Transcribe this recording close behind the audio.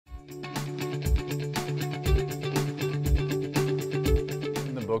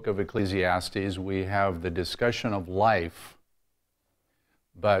book of Ecclesiastes, we have the discussion of life,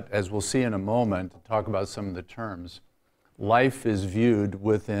 but as we'll see in a moment, to talk about some of the terms, life is viewed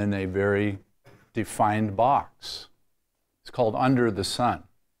within a very defined box. It's called under the sun.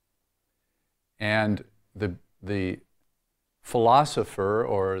 And the philosopher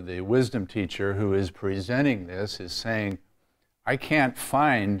or the wisdom teacher who is presenting this is saying, I can't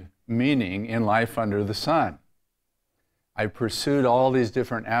find meaning in life under the sun. I pursued all these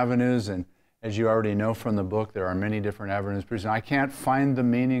different avenues, and as you already know from the book, there are many different avenues pursued. I can't find the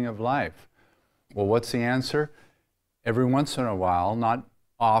meaning of life. Well, what's the answer? Every once in a while, not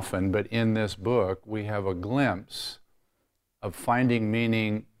often, but in this book, we have a glimpse of finding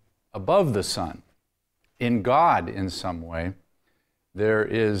meaning above the sun, in God in some way. There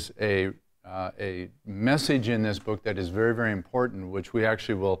is a message in this book that is very, very important, which we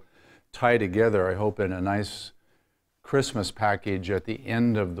actually will tie together, I hope, in a nice Christmas package at the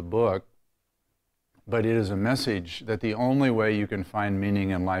end of the book. But it is a message that the only way you can find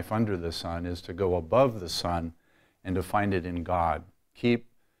meaning in life under the sun is to go above the sun and to find it in God. Keep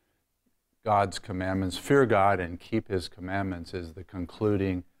God's commandments, fear God and keep His commandments is the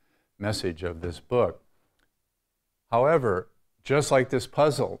concluding message of this book. However, just like this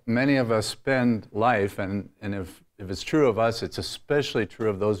puzzle, many of us spend life, and if it's true of us, it's especially true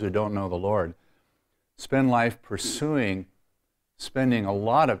of those who don't know the Lord, spend life spending a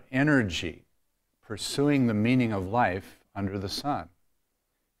lot of energy pursuing the meaning of life under the sun.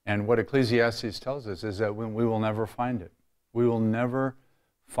 And what Ecclesiastes tells us is that we will never find it. We will never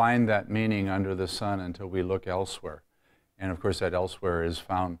find that meaning under the sun until we look elsewhere. And of course that elsewhere is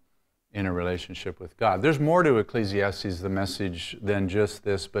found in a relationship with God. There's more to Ecclesiastes, the message, than just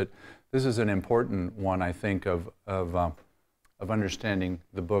this, but this is an important one, I think, of understanding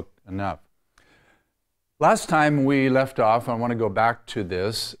the book enough. Last time we left off, I want to go back to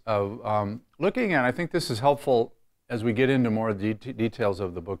this, of looking at, I think this is helpful as we get into more details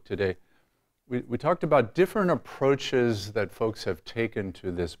of the book today. We talked about different approaches that folks have taken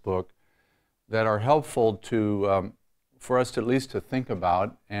to this book that are helpful to, for us to at least to think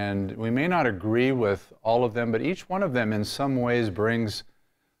about. And we may not agree with all of them, but each one of them in some ways brings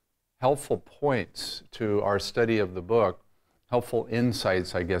helpful points to our study of the book. Helpful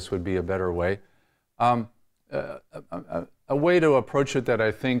insights, I guess, would be a better way. A way to approach it that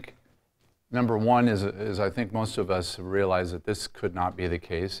I think, number one, is I think most of us realize that this could not be the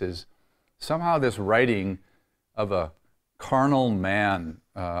case, is somehow this writing of a carnal man,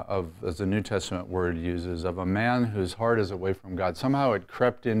 as the New Testament word uses, of a man whose heart is away from God, somehow it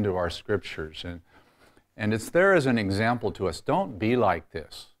crept into our scriptures. And it's there as an example to us. Don't be like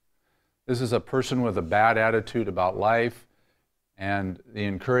this. This is a person with a bad attitude about life, and the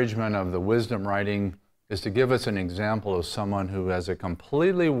encouragement of the wisdom writing is to give us an example of someone who has a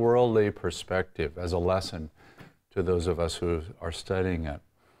completely worldly perspective as a lesson to those of us who are studying it.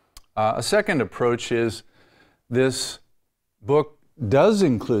 A second approach is this book does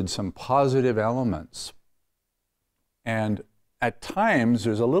include some positive elements. And at times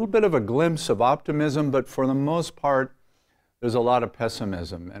there's a little bit of a glimpse of optimism, but for the most part there's a lot of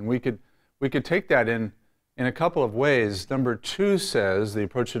pessimism. And we could take that in a couple of ways. Number two says, the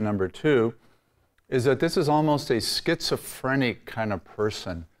approach to number two, is that this is almost a schizophrenic kind of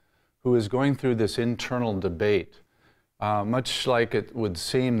person who is going through this internal debate, much like it would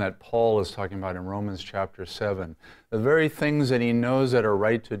seem that Paul is talking about in Romans chapter 7. The very things that he knows that are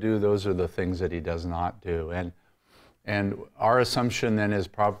right to do, those are the things that he does not do. And our assumption then is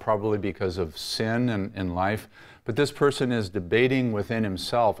probably because of sin in life, but this person is debating within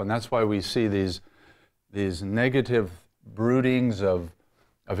himself, and that's why we see these negative broodings of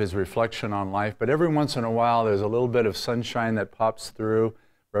his reflection on life. But every once in a while there's a little bit of sunshine that pops through,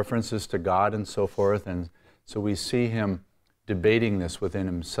 references to God and so forth, and so we see him debating this within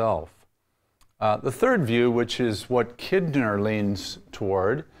himself. The third view, which is what Kidner leans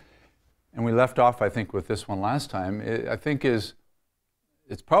toward, and we left off, I think, with this one last time, I think it's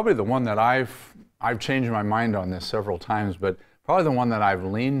probably the one that I've changed my mind on this several times, but probably the one that I've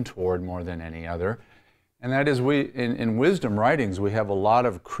leaned toward more than any other. And that is, in wisdom writings, we have a lot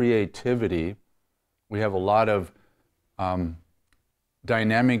of creativity. We have a lot of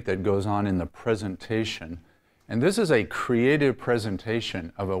dynamic that goes on in the presentation. And this is a creative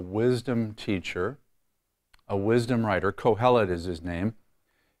presentation of a wisdom teacher, a wisdom writer. Kohelet is his name.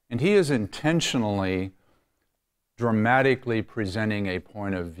 And he is intentionally, dramatically presenting a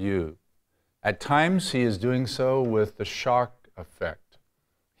point of view. At times, he is doing so with the shock effect.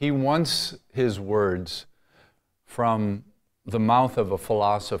 He wants his words from the mouth of a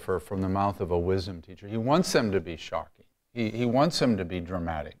philosopher, from the mouth of a wisdom teacher. He wants them to be shocking. He wants them to be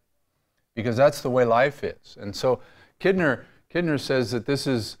dramatic because that's the way life is. And so Kidner says that this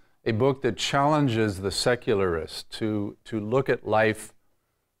is a book that challenges the secularist to look at life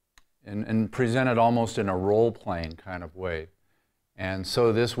and present it almost in a role-playing kind of way. And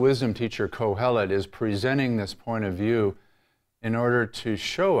so this wisdom teacher, Kohelet, is presenting this point of view in order to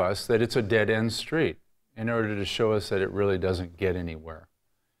show us that it's a dead-end street, in order to show us that it really doesn't get anywhere.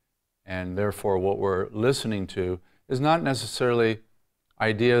 And therefore, what we're listening to is not necessarily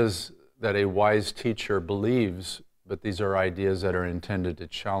ideas that a wise teacher believes, but these are ideas that are intended to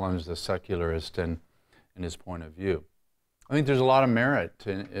challenge the secularist in his point of view. I think there's a lot of merit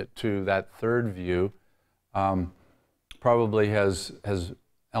to that third view. Probably has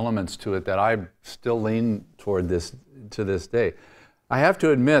elements to it that I still lean toward to this day. I have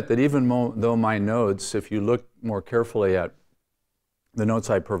to admit that even though my notes, if you look more carefully at the notes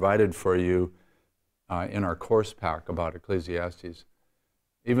I provided for you in our course pack about Ecclesiastes,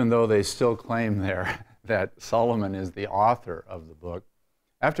 even though they still claim there that Solomon is the author of the book,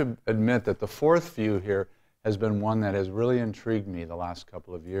 I have to admit that the fourth view here has been one that has really intrigued me the last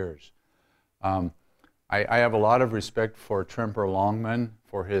couple of years. I have a lot of respect for Tremper Longman,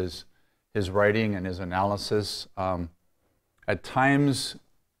 for his writing and his analysis. At times,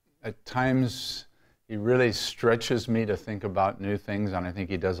 he really stretches me to think about new things, and I think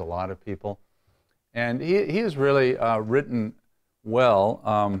he does a lot of people. And he has really written well,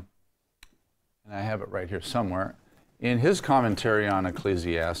 and I have it right here somewhere, in his commentary on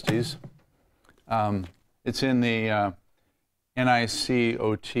Ecclesiastes. It's in the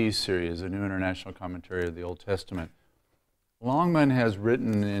NICOT series, the New International Commentary of the Old Testament. Longman has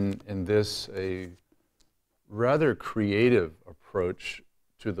written in this a rather creative approach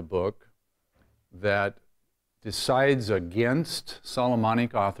to the book that decides against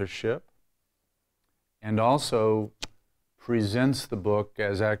Solomonic authorship and also presents the book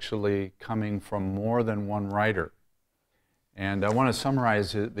as actually coming from more than one writer. And I want to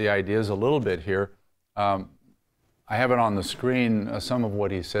summarize the ideas a little bit here. I have it on the screen, some of what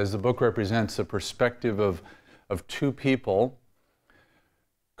he says. The book represents the perspective of two people.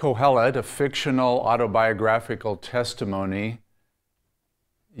 Kohelet, a fictional autobiographical testimony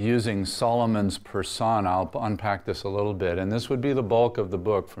using Solomon's persona. I'll unpack this a little bit. And this would be the bulk of the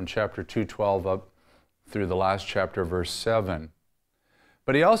book from chapter 2:12 up through the last chapter, verse 7.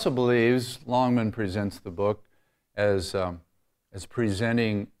 But he also believes, Longman presents the book as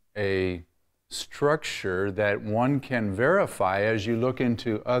presenting a structure that one can verify as you look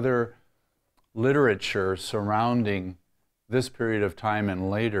into other literature surrounding this period of time and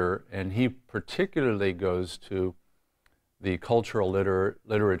later, and he particularly goes to the cultural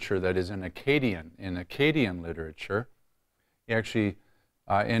literature that is in Akkadian literature. He actually,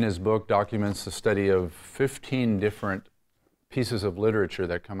 in his book, documents the study of 15 different pieces of literature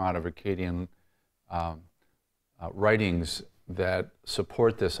that come out of Akkadian writings that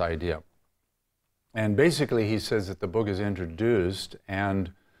support this idea. And basically, he says that the book is introduced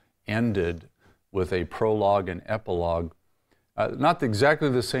and ended with a prologue and epilogue. Not exactly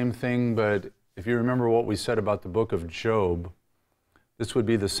the same thing, but if you remember what we said about the book of Job, this would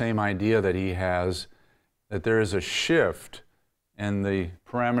be the same idea that he has, that there is a shift, and the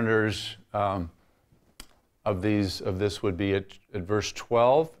parameters of this would be at verse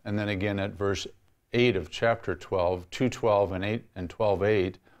 12, and then again at verse 8 of chapter 12, 2:12 and 8 and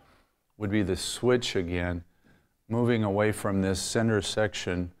 12:8 would be the switch again, moving away from this center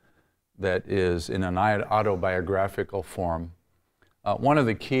section that is in an autobiographical form. One of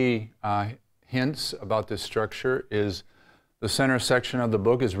the key hints about this structure is the center section of the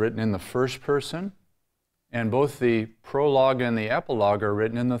book is written in the first person, and both the prologue and the epilogue are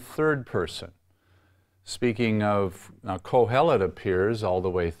written in the third person. Speaking of, now Kohelet appears all the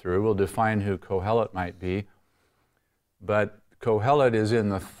way through. We'll define who Kohelet might be, but Kohelet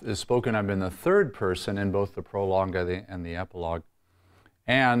is spoken of in the third person in both the prologue and the epilogue.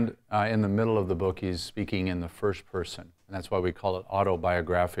 And in the middle of the book, he's speaking in the first person. And that's why we call it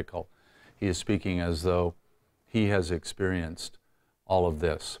autobiographical. He is speaking as though he has experienced all of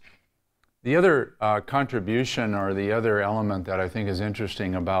this. The other contribution, or the other element that I think is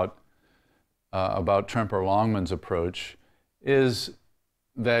interesting about Tremper Longman's approach is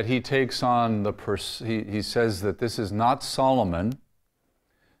that he takes on he says that this is not Solomon,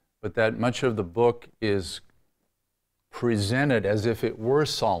 but that much of the book is presented as if it were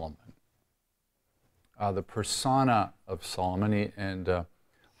Solomon. The persona of Solomon, and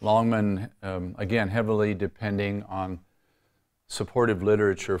Longman, again, heavily depending on supportive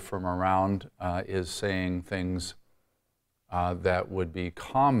literature from around, is saying things that would be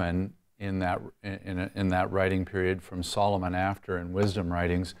common in that writing period from Solomon after in wisdom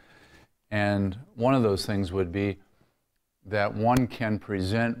writings. And one of those things would be that one can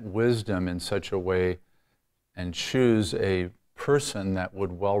present wisdom in such a way and choose a person that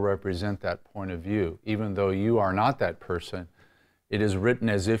would well represent that point of view. Even though you are not that person, it is written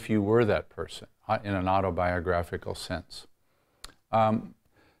as if you were that person in an autobiographical sense.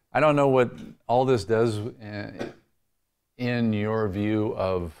 I don't know what all this does in your view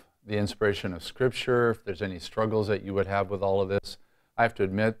of the inspiration of Scripture, if there's any struggles that you would have with all of this. I have to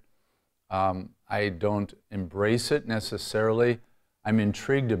admit, I don't embrace it necessarily. I'm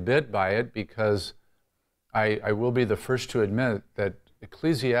intrigued a bit by it because I will be the first to admit that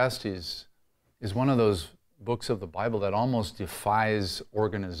Ecclesiastes is one of those books of the Bible that almost defies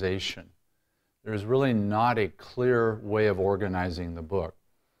organization. There's really not a clear way of organizing the book.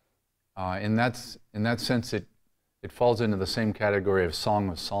 In that sense, it falls into the same category of Song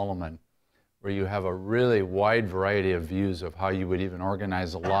of Solomon, where you have a really wide variety of views of how you would even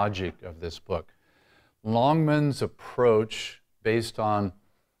organize the logic of this book. Longman's approach, based on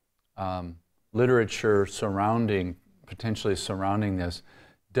literature potentially surrounding this,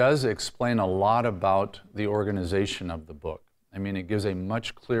 does explain a lot about the organization of the book. I mean, it gives a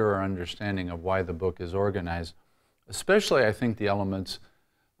much clearer understanding of why the book is organized, especially, I think, the elements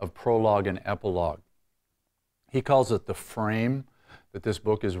of prologue and epilogue. He calls it the frame, that this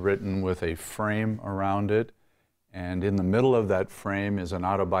book is written with a frame around it, and in the middle of that frame is an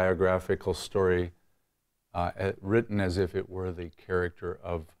autobiographical story written as if it were the character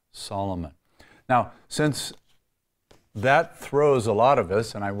of Solomon. Now, since that throws a lot of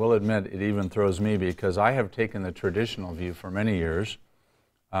us, and I will admit it even throws me because I have taken the traditional view for many years.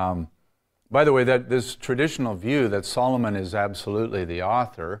 By the way, this traditional view that Solomon is absolutely the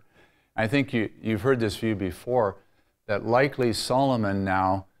author, I think you've heard this view before, that likely Solomon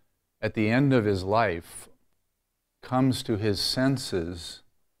now, at the end of his life, comes to his senses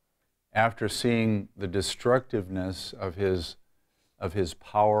after seeing the destructiveness of his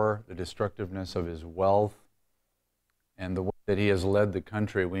power, the destructiveness of his wealth, and the way that he has led the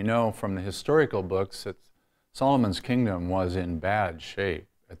country. We know from the historical books that Solomon's kingdom was in bad shape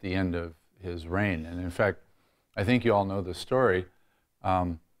at the end of his reign. And in fact, I think you all know the story.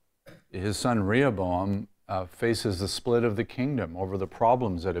 His son Rehoboam faces the split of the kingdom over the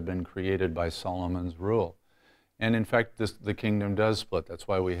problems that have been created by Solomon's rule. And in fact, the kingdom does split. That's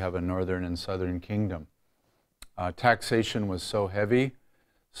why we have a northern and southern kingdom. Taxation was so heavy.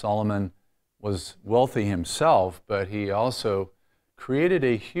 Solomon was wealthy himself, but he also created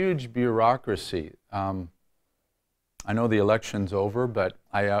a huge bureaucracy. I know the election's over, but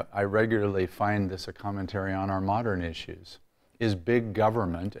I regularly find this a commentary on our modern issues. Is big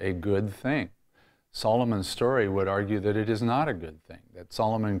government a good thing? Solomon's story would argue that it is not a good thing, that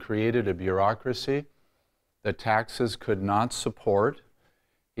Solomon created a bureaucracy that taxes could not support.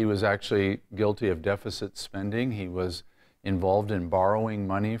 He was actually guilty of deficit spending. He was involved in borrowing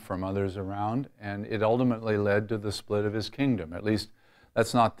money from others around, and it ultimately led to the split of his kingdom. At least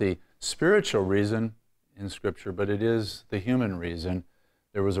that's not the spiritual reason in Scripture, but it is the human reason.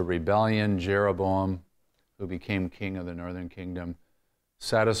 There was a rebellion. Jeroboam, who became king of the northern kingdom,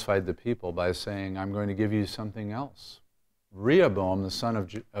 satisfied the people by saying, I'm going to give you something else. Rehoboam, the son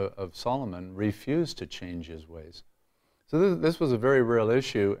of Solomon, refused to change his ways. So this was a very real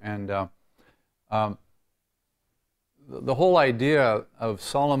issue, and the whole idea of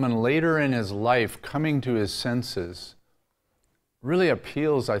Solomon later in his life coming to his senses really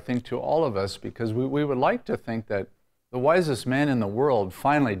appeals, I think, to all of us, because we would like to think that the wisest man in the world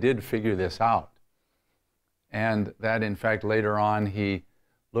finally did figure this out. And that, in fact, later on he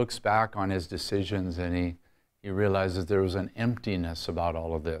looks back on his decisions and he realizes there was an emptiness about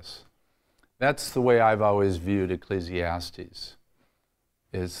all of this. That's the way I've always viewed Ecclesiastes.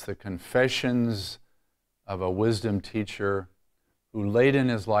 It's the confessions of a wisdom teacher who late in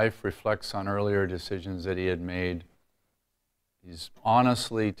his life reflects on earlier decisions that he had made. He's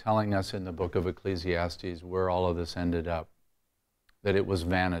honestly telling us in the book of Ecclesiastes where all of this ended up, that it was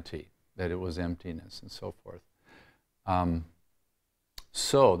vanity, that it was emptiness, and so forth.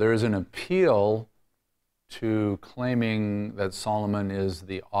 So there is an appeal to claiming that Solomon is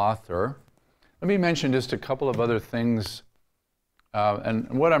the author. Let me mention just a couple of other things,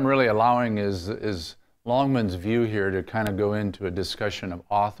 and what I'm really allowing is Longman's view here to kind of go into a discussion of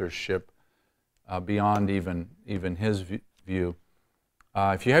authorship beyond even his view.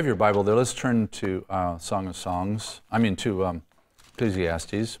 If you have your Bible there, let's turn to to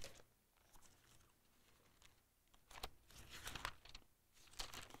Ecclesiastes.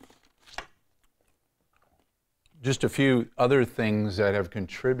 Just a few other things that have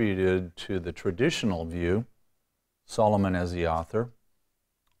contributed to the traditional view, Solomon as the author.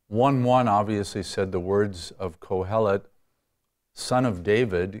 1:1 obviously said the words of Kohelet, son of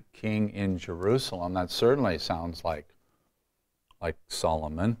David, king in Jerusalem. That certainly sounds like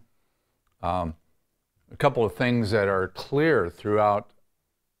Solomon. A couple of things that are clear throughout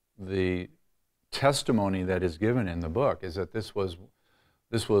the testimony that is given in the book is that this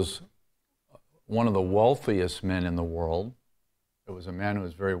was one of the wealthiest men in the world. It was a man who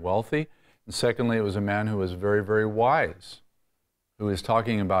was very wealthy. And secondly, it was a man who was very, very wise, who is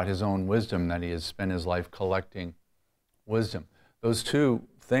talking about his own wisdom, that he has spent his life collecting wisdom. Those two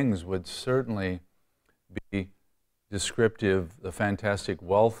things would certainly be descriptive, the fantastic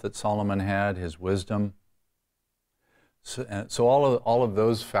wealth that Solomon had, his wisdom. So all of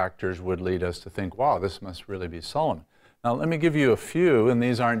those factors would lead us to think, wow, this must really be Solomon. Now let me give you a few, and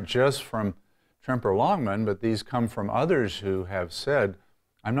these aren't just from Tremper Longman, but these come from others who have said,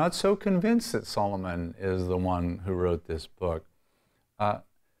 I'm not so convinced that Solomon is the one who wrote this book. The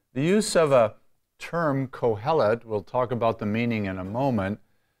use of a term, Kohelet, we'll talk about the meaning in a moment,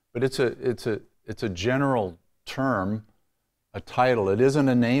 but it's a general term, a title. It isn't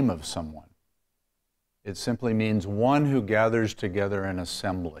a name of someone. It simply means one who gathers together an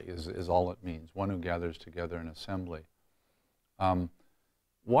assembly, is all it means, one who gathers together an assembly.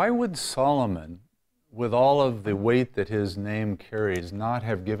 Why would Solomon, with all of the weight that his name carries, not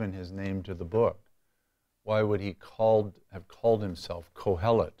have given his name to the book? Why would he have called himself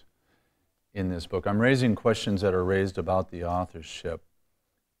Kohelet in this book? I'm raising questions that are raised about the authorship.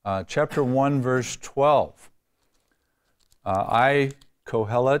 Chapter 1, verse 12. I,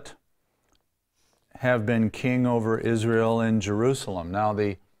 Kohelet, have been king over Israel and Jerusalem. Now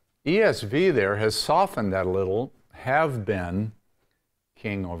the ESV there has softened that a little, have been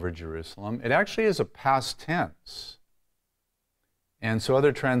king over Jerusalem. It actually is a past tense. And so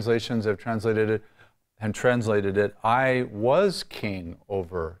other translations have translated it, I was king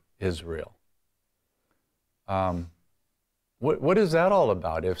over Israel. What is that all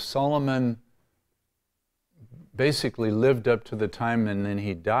about? If Solomon basically lived up to the time and then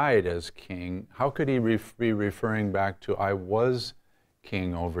he died as king, how could he be referring back to I was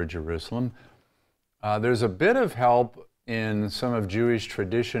king over Jerusalem? There's a bit of help in some of Jewish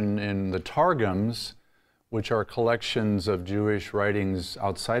tradition in the Targums, which are collections of Jewish writings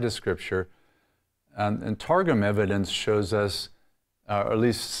outside of Scripture. And Targum evidence shows us, or at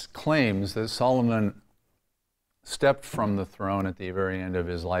least claims, that Solomon stepped from the throne at the very end of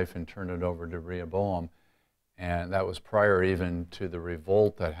his life and turned it over to Rehoboam. And that was prior even to the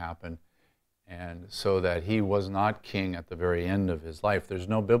revolt that happened. And so that he was not king at the very end of his life. There's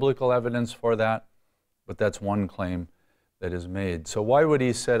no biblical evidence for that, but that's one claim that is made. So why would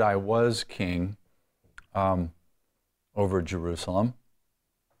he said, I was king over Jerusalem?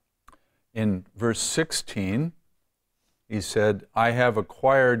 In verse 16, he said, I have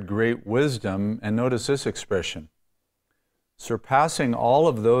acquired great wisdom, and notice this expression, surpassing all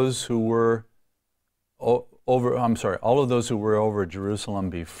of those who were over Jerusalem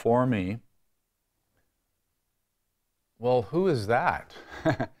before me. Well, who is that?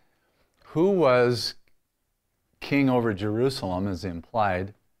 Who was king over Jerusalem, as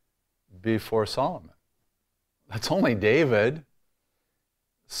implied, before Solomon? That's only David.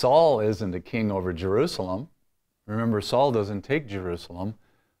 Saul isn't a king over Jerusalem. Remember, Saul doesn't take Jerusalem.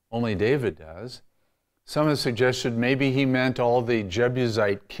 Only David does. Some have suggested maybe he meant all the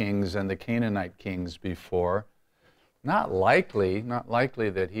Jebusite kings and the Canaanite kings before. Not likely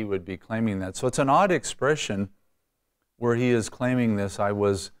that he would be claiming that. So it's an odd expression where he is claiming this, I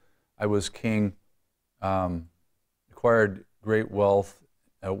was king, acquired great wealth,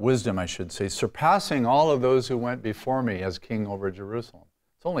 wisdom, I should say, surpassing all of those who went before me as king over Jerusalem.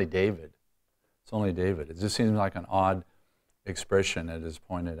 It's only David. It's only David. It just seems like an odd expression, it is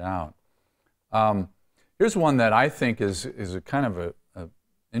pointed out. Here's one that I think is a kind of a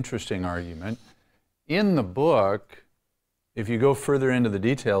interesting argument. In the book, if you go further into the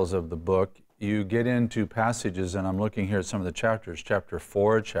details of the book, you get into passages, and I'm looking here at some of the chapters, chapter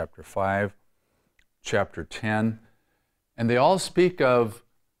 4, chapter 5, chapter 10, and they all speak of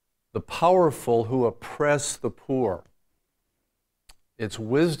the powerful who oppress the poor. It's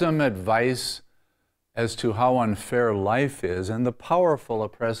wisdom, advice as to how unfair life is, and the powerful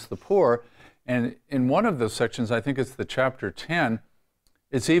oppress the poor. And in one of those sections, I think it's the chapter 10,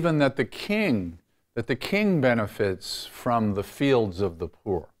 it's even that the king benefits from the fields of the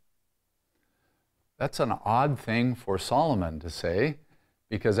poor. That's an odd thing for Solomon to say,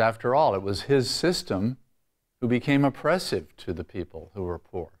 because after all, it was his system who became oppressive to the people who were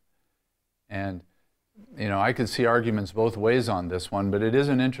poor. And I could see arguments both ways on this one, but it is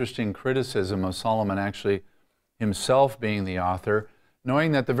an interesting criticism of Solomon actually himself being the author,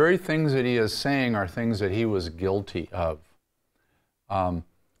 knowing that the very things that he is saying are things that he was guilty of.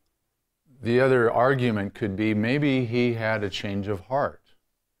 The other argument could be maybe he had a change of heart.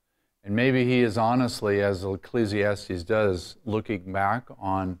 And maybe he is honestly, as Ecclesiastes does, looking back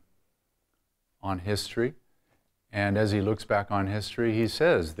on history. And as he looks back on history, he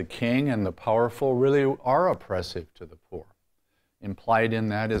says, the king and the powerful really are oppressive to the poor. Implied in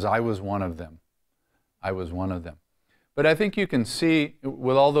that is, I was one of them. I was one of them. But I think you can see,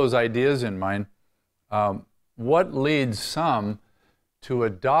 with all those ideas in mind, what leads some to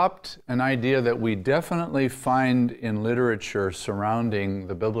adopt an idea that we definitely find in literature surrounding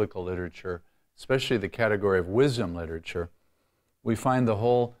the biblical literature, especially the category of wisdom literature. We find the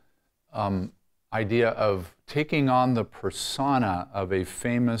whole idea of taking on the persona of a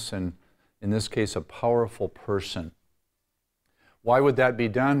famous and, in this case, a powerful person. Why would that be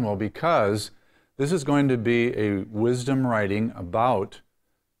done? Well, because this is going to be a wisdom writing about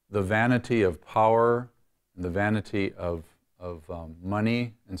the vanity of power and the vanity of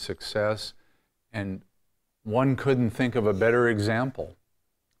money and success, and one couldn't think of a better example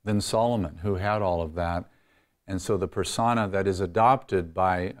than Solomon, who had all of that. And so the persona that is adopted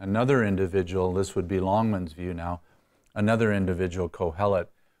by another individual, this would be Longman's view now, another individual, Kohelet,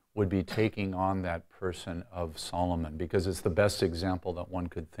 would be taking on that person of Solomon, because it's the best example that one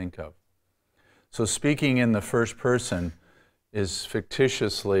could think of. So speaking in the first person is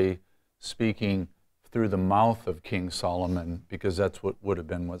fictitiously speaking through the mouth of King Solomon, because that's what would have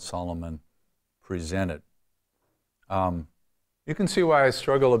been what Solomon presented. You can see why I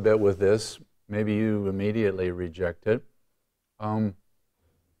struggle a bit with this. Maybe you immediately reject it.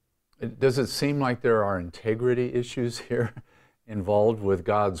 Does it seem like there are integrity issues here involved with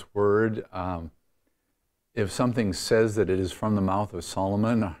God's Word? If something says that it is from the mouth of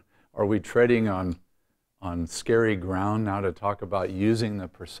Solomon, are we treading on scary ground now to talk about using the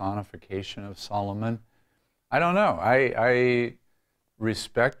personification of Solomon? I don't know. I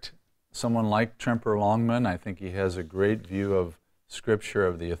respect someone like Tremper Longman. I think he has a great view of Scripture,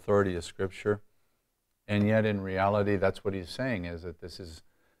 of the authority of Scripture. And yet, in reality, that's what he's saying, is that this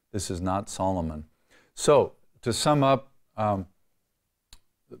is not Solomon. So, to sum up,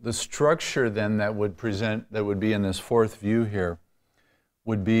 the structure then that would be in this fourth view here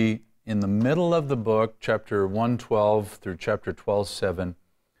would be in the middle of the book, chapter 1:12 through chapter 12:7,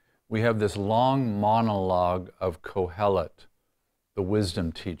 we have this long monologue of Kohelet, the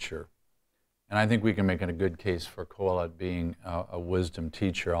wisdom teacher. And I think we can make a good case for Kohelet being a wisdom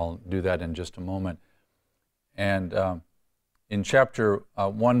teacher. I'll do that in just a moment. And in chapter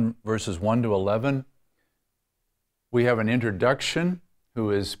 1, verses 1 to 11, we have an introduction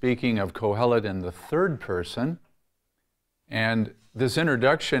who is speaking of Kohelet in the third person. And this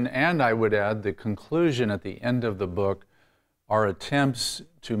introduction, and I would add the conclusion at the end of the book, are attempts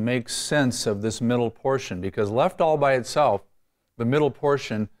to make sense of this middle portion, because left all by itself, the middle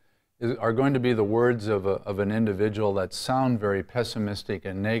portion are going to be the words of an individual that sound very pessimistic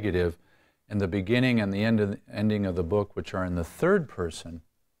and negative, and the beginning and the ending of the book, which are in the third person,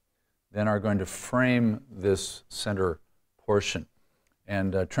 then are going to frame this center portion.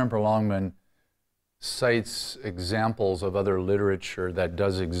 And Tremper Longman cites examples of other literature that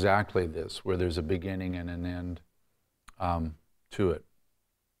does exactly this, where there's a beginning and an end to it.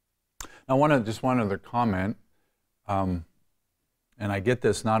 Now, just one other comment, and I get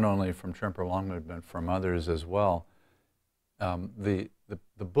this not only from Tremper Longman, but from others as well. The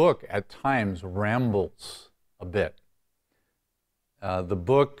book at times rambles a bit. The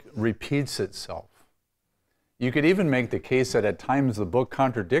book repeats itself. You could even make the case that at times the book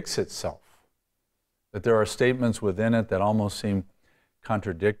contradicts itself, that there are statements within it that almost seem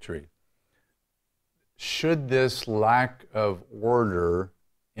contradictory. Should this lack of order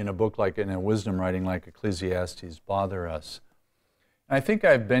in a book like, in a wisdom writing like Ecclesiastes, bother us? And I think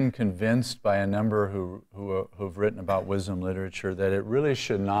I've been convinced by a number who've written about wisdom literature that it really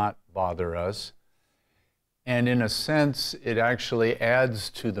should not bother us. And in a sense, it actually adds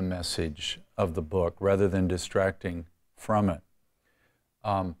to the message of the book rather than distracting from it.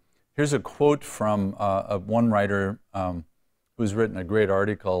 Here's a quote from one writer who's written a great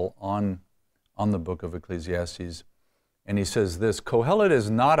article on the book of Ecclesiastes. And he says this: Kohelet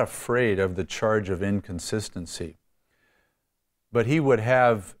is not afraid of the charge of inconsistency, but he would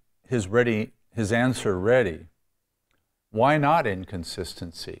have his answer ready. Why not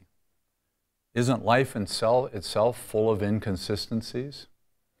inconsistency? Isn't life itself full of inconsistencies?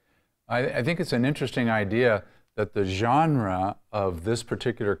 I think it's an interesting idea that the genre of this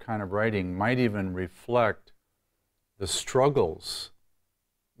particular kind of writing might even reflect the struggles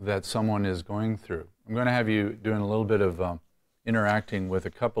that someone is going through. I'm going to have you doing a little bit of interacting with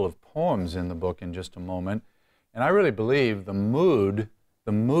a couple of poems in the book in just a moment. And I really believe the mood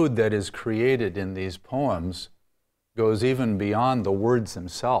that is created in these poems goes even beyond the words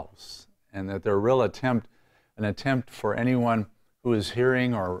themselves, and that they're an attempt for anyone who is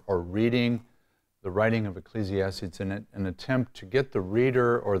hearing or reading the writing of Ecclesiastes, an attempt to get the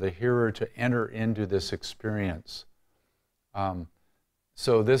reader or the hearer to enter into this experience.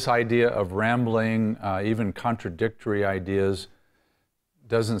 So this idea of rambling, even contradictory ideas,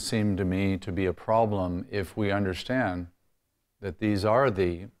 doesn't seem to me to be a problem if we understand that these are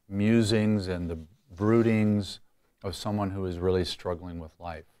the musings and the broodings of someone who is really struggling with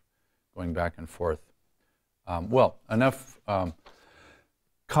life, going back and forth. Well, enough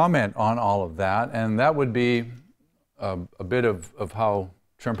comment on all of that, and that would be a bit of how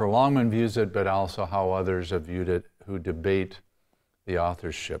Tremper Longman views it, but also how others have viewed it who debate the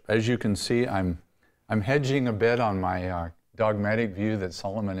authorship. As you can see, I'm hedging a bit on my dogmatic view that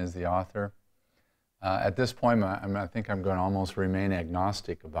Solomon is the author. At this point, I think I'm going to almost remain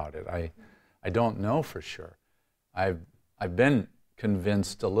agnostic about it. I don't know for sure. I've been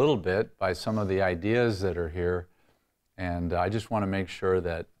convinced a little bit by some of the ideas that are here, and I just want to make sure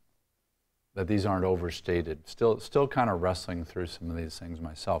that these aren't overstated. Still kind of wrestling through some of these things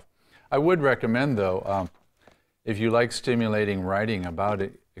myself. I would recommend, though, if you like stimulating writing about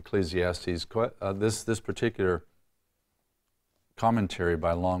Ecclesiastes, this particular commentary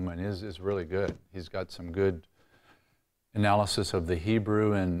by Longman is really good. He's got some good analysis of the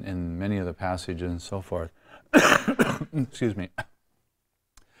Hebrew in many of the passages and so forth. Excuse me.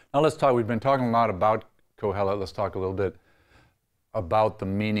 Now let's talk, we've been talking a lot about Kohelet. Let's talk a little bit about the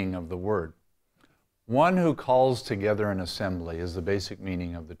meaning of the word. One who calls together an assembly is the basic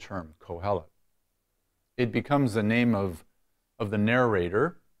meaning of the term, Kohelet. It becomes the name of the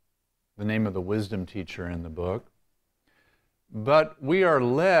narrator, the name of the wisdom teacher in the book. But we are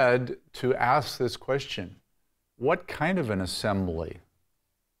led to ask this question: what kind of an assembly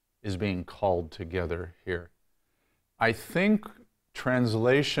is being called together here? I think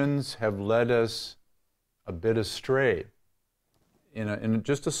translations have led us a bit astray in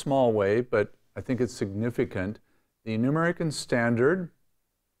just a small way, but I think it's significant. The New American Standard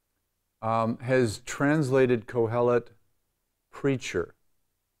has translated Kohelet preacher.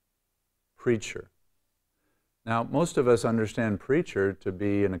 Preacher. Now, most of us understand preacher to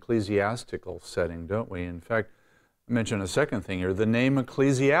be an ecclesiastical setting, don't we? In fact, I mentioned a second thing here. The name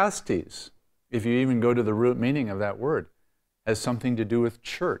Ecclesiastes, if you even go to the root meaning of that word, has something to do with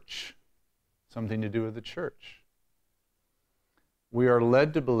church, something to do with the church. We are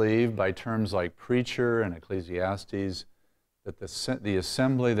led to believe by terms like preacher and Ecclesiastes that the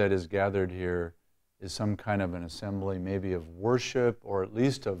assembly that is gathered here is some kind of an assembly maybe of worship, or at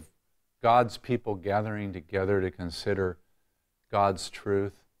least of God's people gathering together to consider God's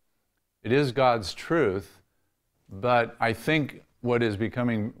truth. It is God's truth, but I think what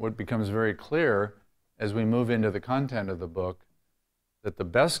becomes very clear as we move into the content of the book, that the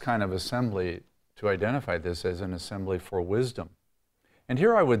best kind of assembly to identify this as an assembly for wisdom. And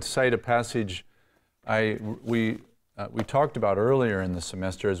here I would cite a passage we talked about earlier in the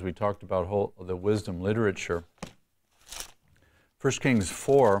semester as we talked about the wisdom literature. 1 Kings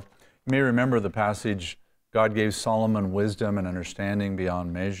 4, you may remember the passage, God gave Solomon wisdom and understanding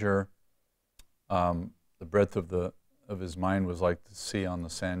beyond measure. The breadth of his mind was like the sea on the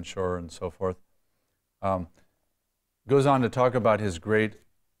sand shore, and so forth. Goes on to talk about his great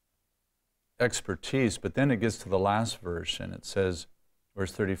expertise, but then it gets to the last verse, and it says,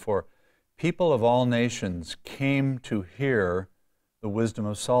 verse 34, people of all nations came to hear the wisdom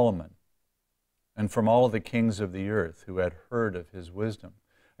of Solomon, and from all of the kings of the earth who had heard of his wisdom.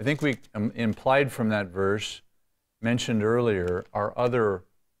 I think we implied from that verse, mentioned earlier, are other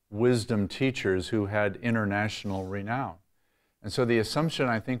wisdom teachers who had international renown. And so the assumption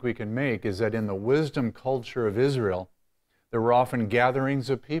I think we can make is that in the wisdom culture of Israel, there were often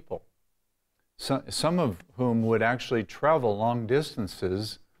gatherings of people, some of whom would actually travel long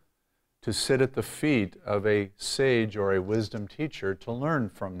distances to sit at the feet of a sage or a wisdom teacher to learn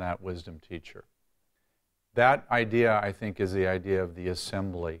from that wisdom teacher. That idea, I think, is the idea of the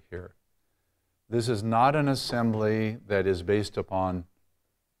assembly here. This is not an assembly that is based upon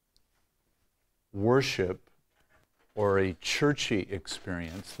worship or a churchy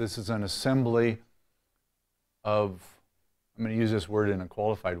experience. This is an assembly of, I'm going to use this word in a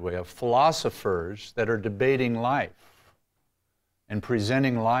qualified way, of philosophers that are debating life and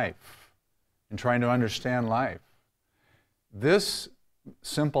presenting life in trying to understand life. This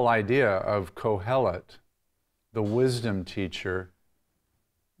simple idea of Kohelet, the wisdom teacher,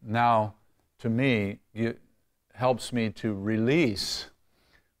 now, to me, helps me to release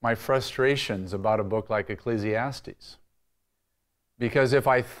my frustrations about a book like Ecclesiastes. Because if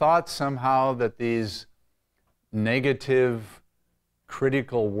I thought somehow that these negative,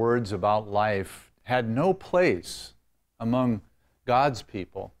 critical words about life had no place among God's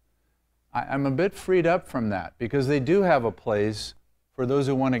people, I'm a bit freed up from that, because they do have a place for those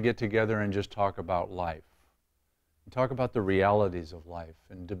who want to get together and just talk about life, and talk about the realities of life,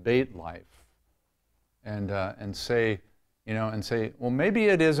 and debate life, and say, well, maybe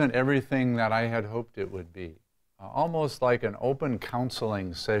it isn't everything that I had hoped it would be. Almost like an open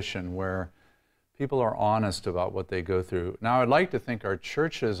counseling session where people are honest about what they go through. Now, I'd like to think our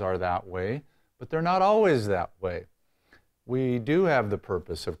churches are that way, but they're not always that way. We do have the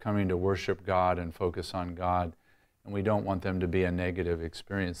purpose of coming to worship God and focus on God, and we don't want them to be a negative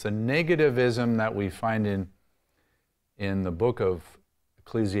experience. The negativism that we find in the book of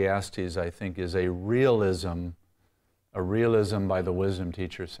Ecclesiastes, I think, is a realism by the wisdom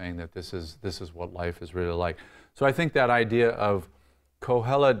teacher saying that this is what life is really like. So I think that idea of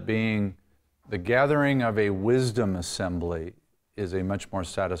Kohelet being the gathering of a wisdom assembly is a much more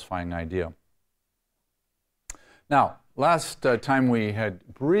satisfying idea. Now, last time we had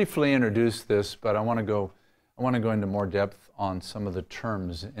briefly introduced this, but I want to go into more depth on some of the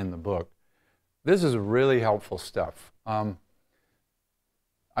terms in the book. This is really helpful stuff. I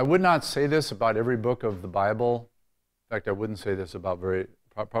would not say this about every book of the Bible. In fact, I wouldn't say this about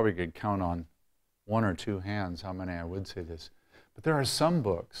probably could count on one or two hands how many I would say this. But there are some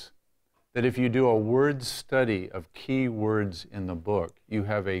books that if you do a word study of key words in the book, you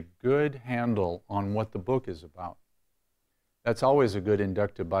have a good handle on what the book is about. That's always a good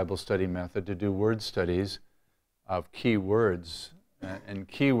inductive Bible study method, to do word studies of key words. And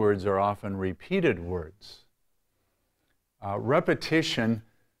key words are often repeated words. Repetition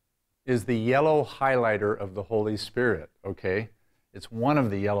is the yellow highlighter of the Holy Spirit, okay? It's one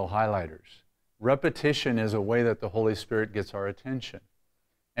of the yellow highlighters. Repetition is a way that the Holy Spirit gets our attention.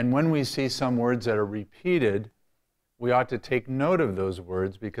 And when we see some words that are repeated, we ought to take note of those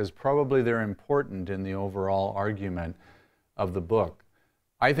words, because probably they're important in the overall argument of the book.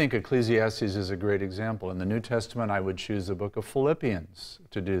 I think Ecclesiastes is a great example. In the New Testament, I would choose the book of Philippians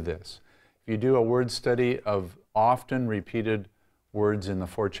to do this. If you do a word study of often repeated words in the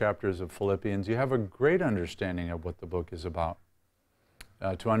 4 chapters of Philippians, you have a great understanding of what the book is about,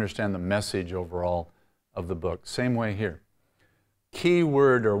 to understand the message overall of the book. Same way here. Key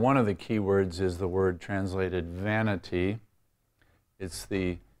word, or one of the key words, is the word translated vanity. It's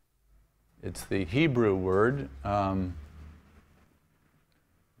the Hebrew word. Find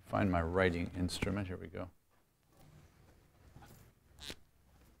my writing instrument. Here we go.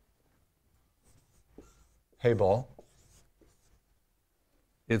 Hebal.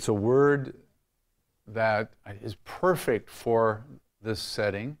 It's a word that is perfect for this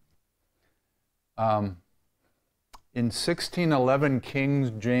setting. In 1611,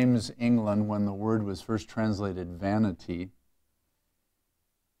 King James, England, when the word was first translated vanity,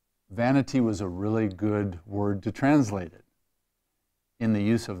 vanity was a really good word to translate it in the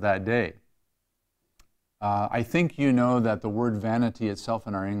use of that day. I think you know that the word vanity itself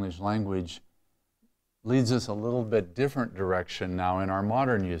in our English language leads us a little bit different direction now in our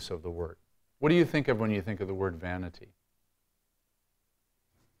modern use of the word. What do you think of when you think of the word vanity?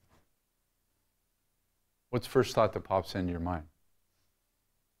 What's the first thought that pops into your mind?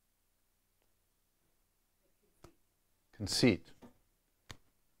 Conceit.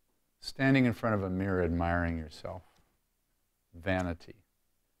 Standing in front of a mirror admiring yourself. Vanity.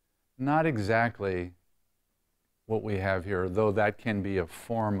 Not exactly what we have here, though that can be a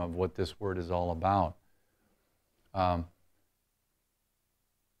form of what this word is all about.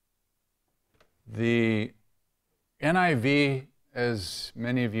 The NIV, as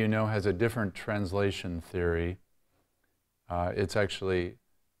many of you know, has a different translation theory. It's actually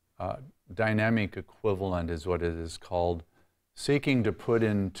dynamic equivalent is what it is called, seeking to put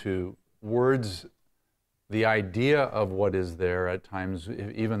into words the idea of what is there at times,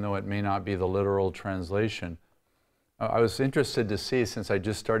 even though it may not be the literal translation. I was interested to see, since I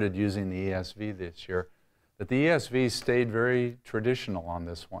just started using the ESV this year, that the ESV stayed very traditional on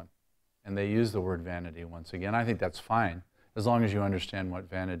this one. And they use the word vanity once again. I think that's fine, as long as you understand what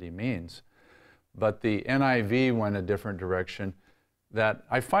vanity means. But the NIV went a different direction that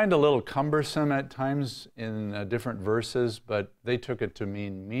I find a little cumbersome at times in different verses, but they took it to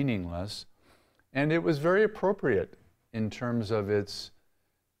mean meaningless. And it was very appropriate in terms of its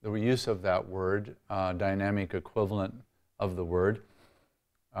the use of that word, dynamic equivalent of the word.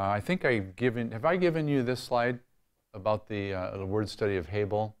 I think have I given you this slide about the word study of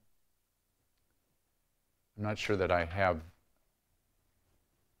Hebel? I'm not sure that I have.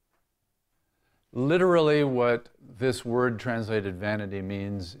 Literally what this word translated vanity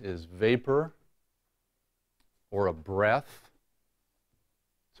means is vapor or a breath.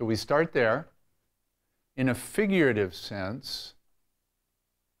 So we start there. In a figurative sense,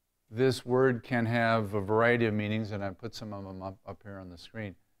 this word can have a variety of meanings, and I put some of them up here on the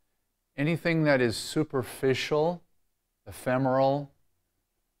screen. Anything that is superficial, ephemeral,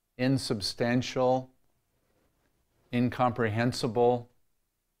 insubstantial, incomprehensible,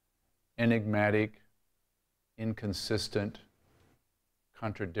 enigmatic, inconsistent,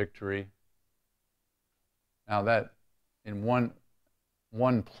 contradictory. Now that, in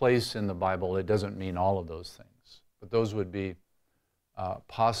one place in the Bible, it doesn't mean all of those things, but those would be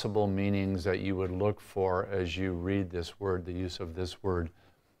possible meanings that you would look for as you read this word, the use of this word,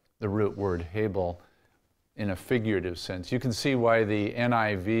 the root word Hebel, in a figurative sense. You can see why the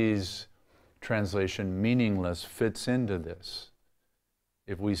NIV's translation, meaningless, fits into this.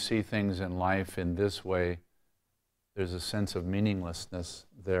 If we see things in life in this way, there's a sense of meaninglessness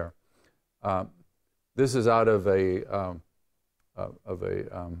there. This is out of a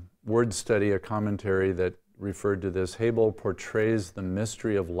word study, a commentary that referred to this. Hebel portrays the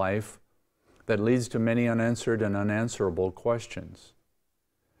mystery of life that leads to many unanswered and unanswerable questions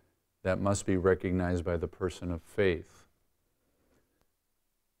that must be recognized by the person of faith.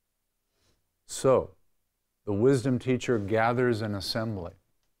 So, the wisdom teacher gathers an assembly.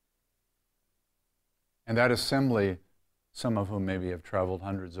 And that assembly, some of whom maybe have traveled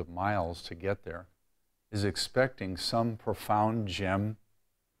hundreds of miles to get there, is expecting some profound gem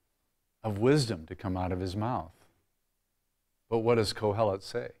of wisdom to come out of his mouth. But what does Kohelet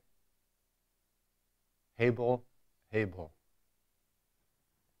say? Hebel, Hebel.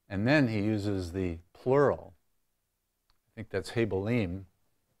 And then he uses the plural. I think that's Hebelim.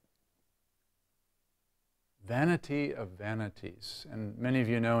 Vanity of vanities. And many of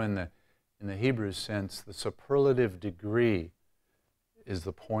you know in the Hebrew sense, the superlative degree is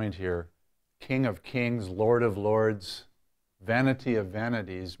the point here. King of kings, Lord of lords. Vanity of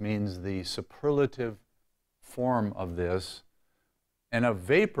vanities means the superlative form of this. And of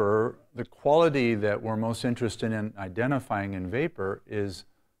vapor, the quality that we're most interested in identifying in vapor is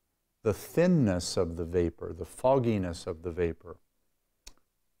the thinness of the vapor, the fogginess of the vapor.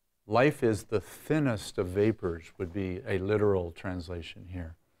 Life is the thinnest of vapors would be a literal translation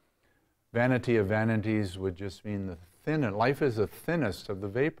here. Vanity of vanities would just mean the thinnest. Life is the thinnest of the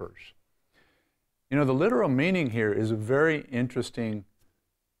vapors. You know, the literal meaning here is a very interesting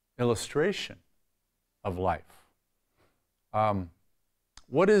illustration of life.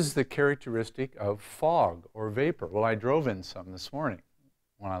 What is the characteristic of fog or vapor? Well, I drove in some this morning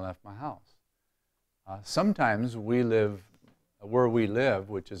when I left my house. Sometimes we live where we live,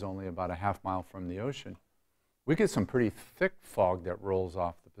 which is only about a half mile from the ocean. We get some pretty thick fog that rolls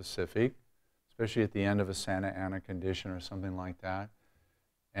off the Pacific, especially at the end of a Santa Ana condition or something like that.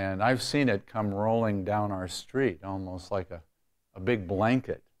 And I've seen it come rolling down our street, almost like a big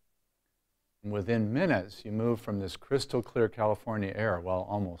blanket. And within minutes, you move from this crystal clear California air, well,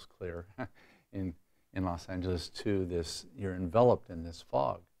 almost clear, in Los Angeles, to this, you're enveloped in this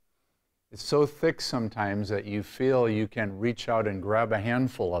fog. It's so thick sometimes that you feel you can reach out and grab a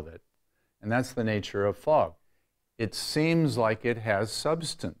handful of it. And that's the nature of fog. It seems like it has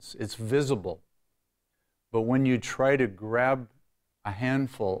substance. It's visible. But when you try to grab a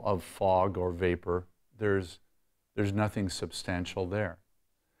handful of fog or vapor, there's nothing substantial there.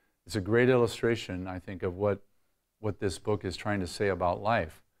 It's a great illustration, I think, of what this book is trying to say about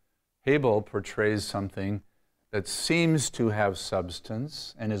life. Hebel portrays something that seems to have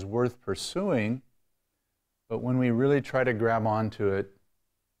substance and is worth pursuing, but when we really try to grab onto it,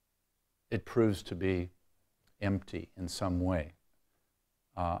 it proves to be empty in some way.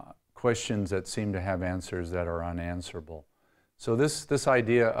 Questions that seem to have answers that are unanswerable. So this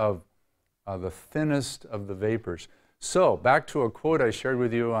idea of the thinnest of the vapors. So back to a quote I shared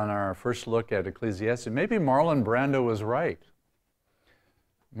with you on our first look at Ecclesiastes. Maybe Marlon Brando was right.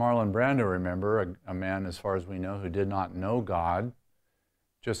 Marlon Brando, remember, a man, as far as we know, who did not know God,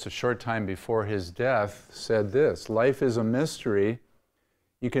 just a short time before his death, said this: life is a mystery.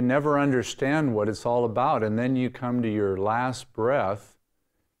 You can never understand what it's all about. And then you come to your last breath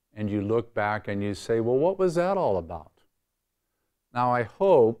and you look back and you say, well, what was that all about? Now, I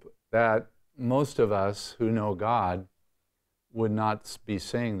hope that most of us who know God would not be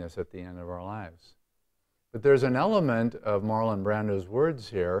saying this at the end of our lives. But there's an element of Marlon Brando's words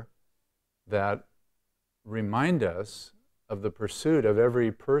here that remind us of the pursuit of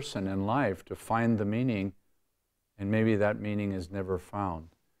every person in life to find the meaning, and maybe that meaning is never found.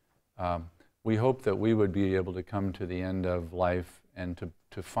 We hope that we would be able to come to the end of life and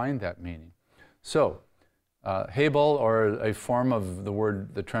to find that meaning. So, Hebel, or a form of the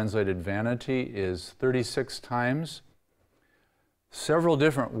word, the translated vanity, is 36 times. Several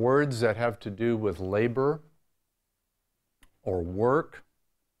different words that have to do with labor, or work,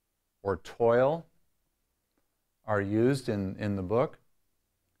 or toil are used in the book.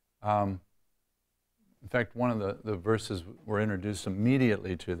 In fact, one of the verses we're introduced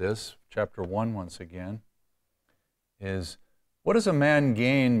immediately to this, chapter 1 once again, is, what does a man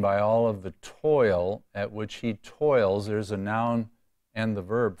gain by all of the toil at which he toils? There's a noun and the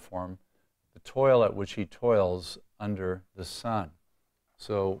verb form. The toil at which he toils under the sun.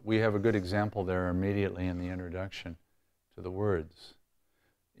 So we have a good example there immediately in the introduction to the words.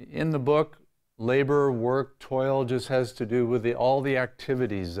 In the book, labor, work, toil just has to do with all the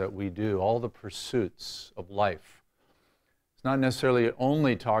activities that we do, all the pursuits of life. It's not necessarily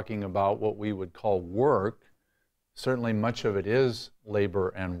only talking about what we would call work. Certainly much of it is labor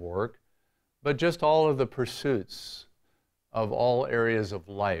and work, but just all of the pursuits of all areas of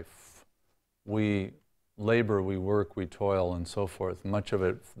life. We labor, we work, we toil, and so forth. Much of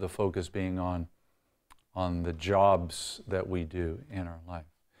it, the focus being on the jobs that we do in our life.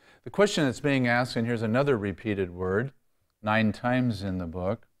 The question that's being asked, and here's another repeated word, 9 times in the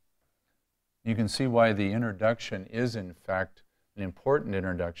book. You can see why the introduction is, in fact, an important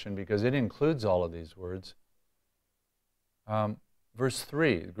introduction, because it includes all of these words. Verse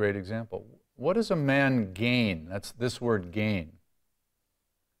 3, a great example. What does a man gain? That's this word, gain.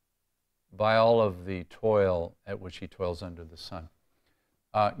 By all of the toil at which he toils under the sun.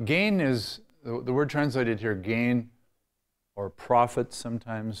 Gain is, the word translated here, gain, or profit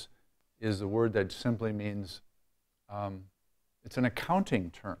sometimes, is the word that simply means, it's an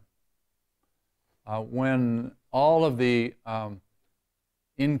accounting term. When all of the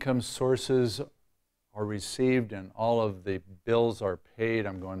income sources are received and all of the bills are paid,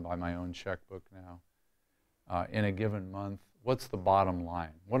 I'm going by my own checkbook now, in a given month, what's the bottom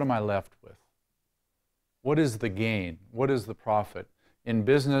line? What am I left with? What is the gain? What is the profit? In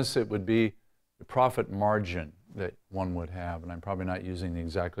business, it would be the profit margin that one would have, and I'm probably not using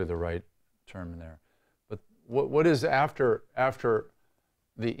exactly the right term there. But what is after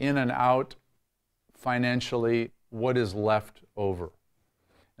the in and out financially, what is left over?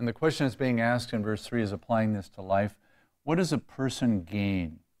 And the question that's being asked in verse 3 is applying this to life. What does a person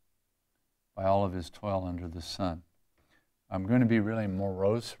gain by all of his toil under the sun? I'm going to be really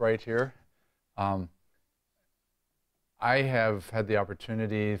morose right here. I have had the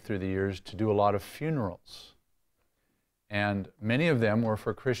opportunity through the years to do a lot of funerals. And many of them were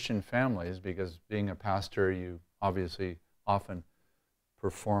for Christian families, because being a pastor, you obviously often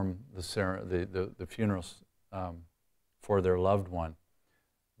perform the funerals for their loved one.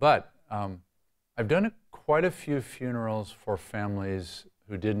 But I've done quite a few funerals for families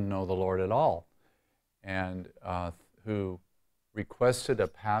who didn't know the Lord at all, and who requested a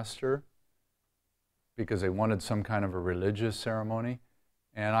pastor because they wanted some kind of a religious ceremony,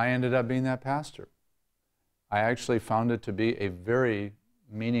 and I ended up being that pastor. I actually found it to be a very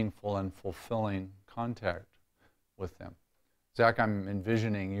meaningful and fulfilling contact with them. Zach, I'm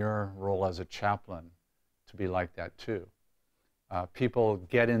envisioning your role as a chaplain to be like that too. People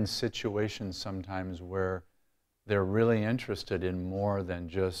get in situations sometimes where they're really interested in more than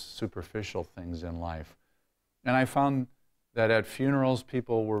just superficial things in life. And I found that at funerals,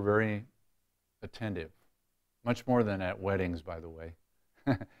 people were very attentive, much more than at weddings, by the way.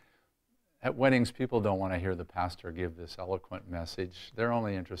 At weddings, people don't want to hear the pastor give this eloquent message. They're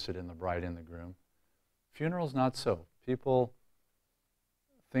only interested in the bride and the groom. Funerals, not so. People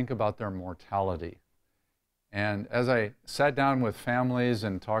think about their mortality. And as I sat down with families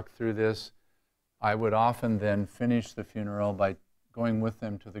and talked through this, I would often then finish the funeral by going with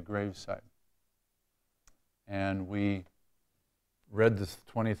them to the graveside. And we read the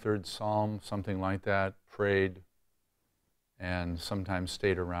 23rd Psalm, something like that, prayed, and sometimes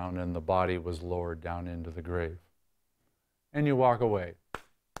stayed around, and the body was lowered down into the grave. And you walk away.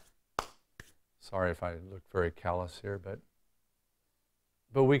 Sorry if I look very callous here, but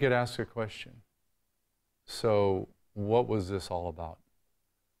we could ask a question. So, what was this all about?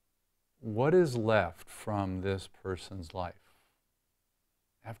 What is left from this person's life?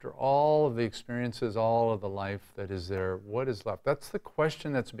 After all of the experiences, all of the life that is there, what is left? That's the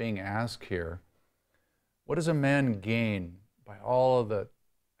question that's being asked here. What does a man gain by all of the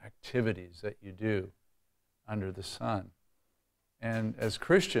activities that you do under the sun? And as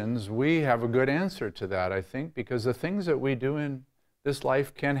Christians, we have a good answer to that, I think, because the things that we do in this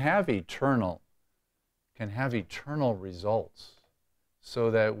life can have eternal results,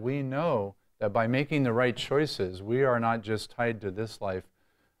 so that we know that by making the right choices, we are not just tied to this life,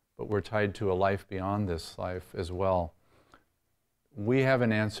 but we're tied to a life beyond this life as well. We have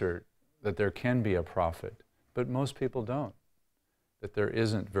an answer that there can be a profit, but most people don't, that there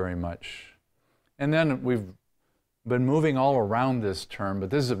isn't very much. And then we've been moving all around this term,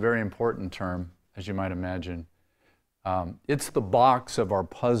 but this is a very important term, as you might imagine. It's the box of our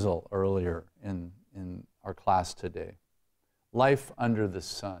puzzle earlier in our class today. Life under the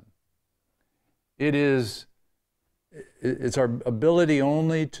sun. It's our ability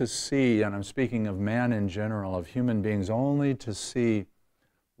only to see, and I'm speaking of man in general, of human beings, only to see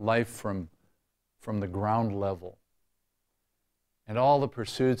life from the ground level. And all the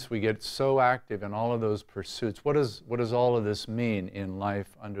pursuits, we get so active in all of those pursuits. What does all of this mean in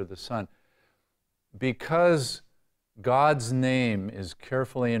life under the sun? Because God's name is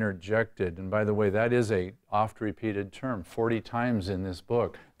carefully interjected, and by the way, that is a oft-repeated term, 40 times in this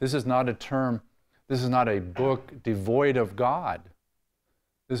book. This is not a book devoid of God.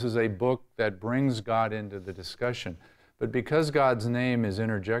 This is a book that brings God into the discussion. But because God's name is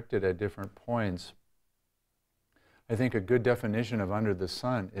interjected at different points, I think a good definition of under the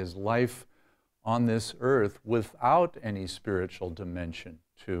sun is life on this earth without any spiritual dimension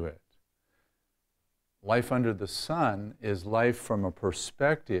to it. Life under the sun is life from a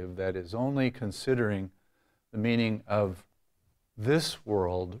perspective that is only considering the meaning of this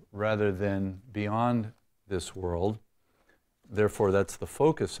world rather than beyond this world. Therefore, that's the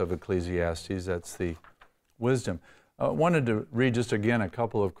focus of Ecclesiastes, that's the wisdom. I wanted to read just again a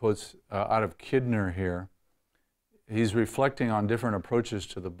couple of quotes out of Kidner here. He's reflecting on different approaches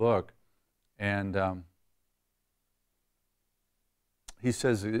to the book, and he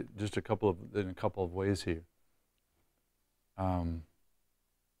says just in a couple of ways here.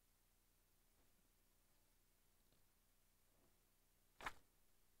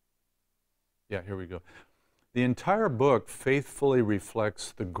 Yeah, here we go. The entire book faithfully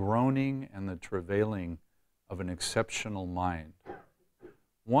reflects the groaning and the travailing of an exceptional mind,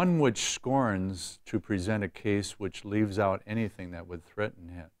 one which scorns to present a case which leaves out anything that would threaten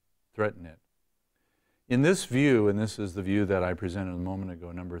it. In this view, and this is the view that I presented a moment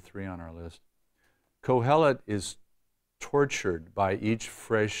ago, number 3 on our list, Kohelet is tortured by each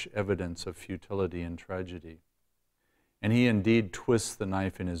fresh evidence of futility and tragedy, and he indeed twists the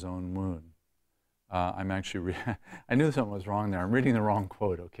knife in his own wound. I knew something was wrong there. I'm reading the wrong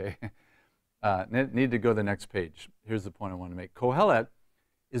quote, okay? Need to go to the next page. Here's the point I want to make. Kohelet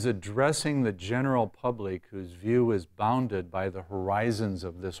is addressing the general public whose view is bounded by the horizons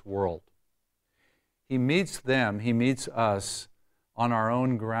of this world. He meets us on our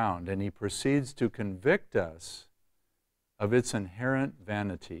own ground, and he proceeds to convict us of its inherent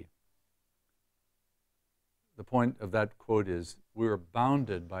vanity. The point of that quote is, we are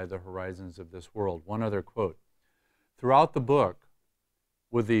bounded by the horizons of this world. One other quote. Throughout the book,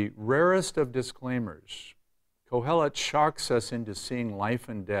 with the rarest of disclaimers, Kohelet shocks us into seeing life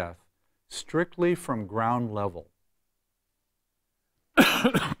and death strictly from ground level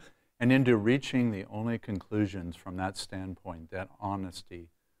and into reaching the only conclusions from that standpoint that honesty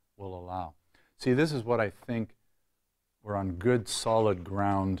will allow. See, this is what I think we're on good, solid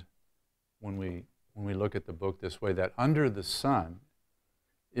ground when we look at the book this way, that under the sun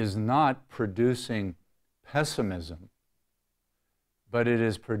is not producing pessimism, but it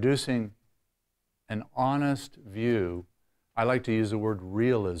is producing an honest view. I like to use the word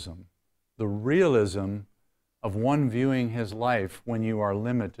realism. The realism of one viewing his life when you are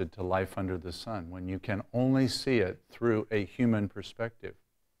limited to life under the sun, when you can only see it through a human perspective,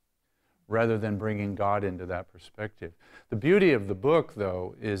 rather than bringing God into that perspective. The beauty of the book,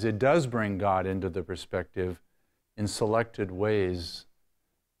 though, is it does bring God into the perspective in selected ways,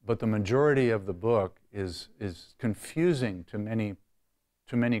 but the majority of the book is confusing to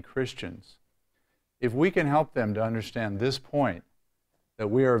many Christians. If we can help them to understand this point, that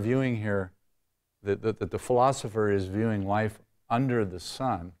we are viewing here, that the philosopher is viewing life under the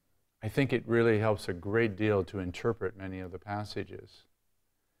sun, I think it really helps a great deal to interpret many of the passages.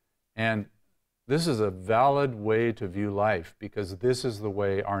 And this is a valid way to view life, because this is the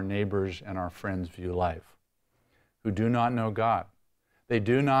way our neighbors and our friends view life, who do not know God. They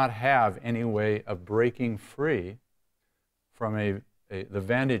do not have any way of breaking free from the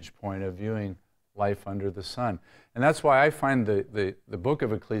vantage point of viewing life under the sun. And that's why I find the book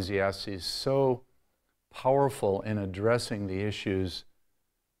of Ecclesiastes so powerful in addressing the issues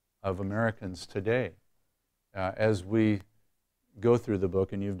of Americans today. as we go through the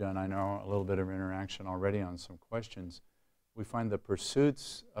book, and you've done, I know, a little bit of interaction already on some questions, we find the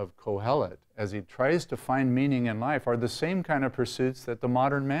pursuits of Kohelet, as he tries to find meaning in life, are the same kind of pursuits that the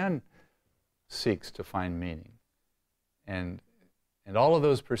modern man seeks to find meaning. And all of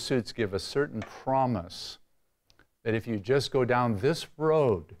those pursuits give a certain promise that if you just go down this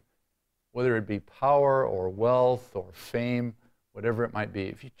road, whether it be power or wealth or fame, whatever it might be,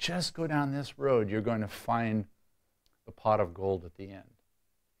 if you just go down this road, you're going to find the pot of gold at the end.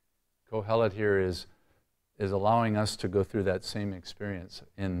 Kohelet here is allowing us to go through that same experience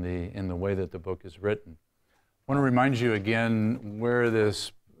in the way that the book is written. I want to remind you again where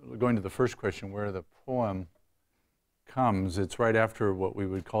this, going to the first question, where the poem comes. It's right after what we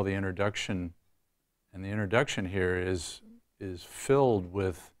would call the introduction, and the introduction here is filled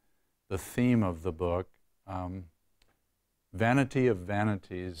with the theme of the book, vanity of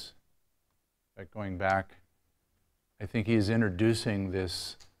vanities. In fact, going back, I think he's introducing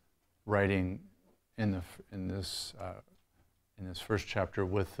this writing in this first chapter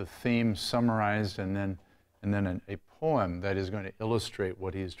with the theme summarized, and then a poem that is going to illustrate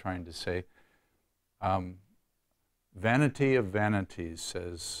what he's trying to say. Vanity of vanities,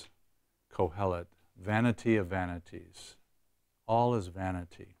 says Kohelet. Vanity of vanities. All is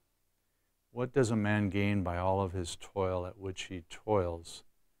vanity. What does a man gain by all of his toil at which he toils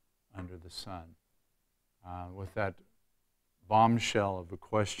under the sun? With that bombshell of a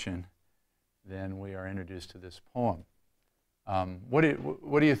question, then we are introduced to this poem. What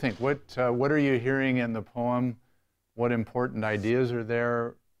do you think? What are you hearing in the poem? What important ideas are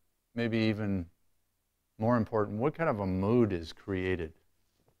there? Maybe even more important, what kind of a mood is created,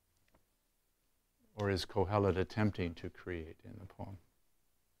 or is Kohelet attempting to create in the poem?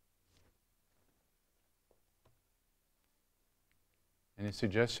 Any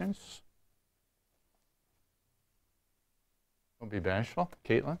suggestions? Don't be bashful.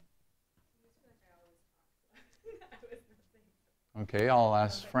 Caitlin? Okay, I'll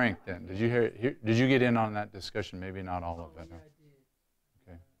ask Frank then. Did you get in on that discussion? Maybe not all of it. Yeah, I did.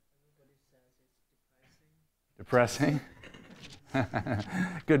 Okay. Everybody says it's Depressing?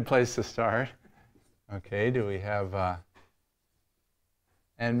 Good place to start. Okay, do we have,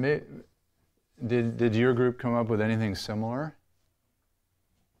 did your group come up with anything similar?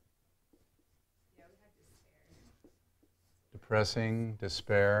 Yeah, we had despair. Depressing,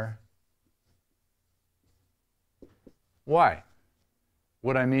 despair. Why?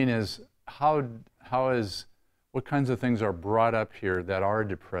 What I mean is, what kinds of things are brought up here that are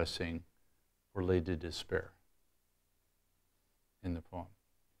depressing or lead to despair in the poem?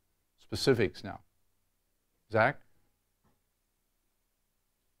 Specifics now. Zach?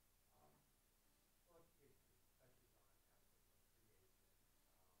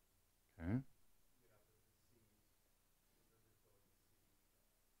 Okay.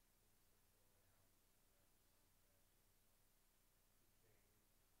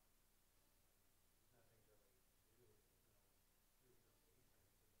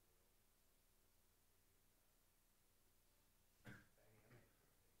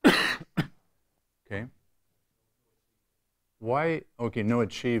 Okay. Why? Okay, no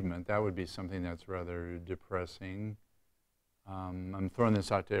achievement. That would be something that's rather depressing. I'm throwing this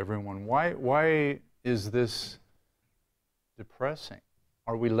out to everyone. Why is this depressing?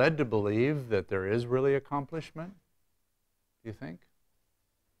 Are we led to believe that there is really accomplishment? Do you think?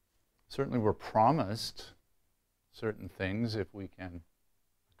 Certainly we're promised certain things if we can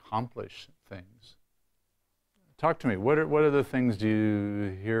accomplish things. Talk to me. What are the things do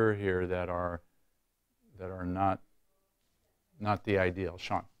you hear here that are not the ideal?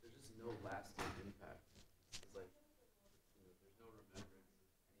 Sean? There's just no lasting impact. It's like, there's no remembrance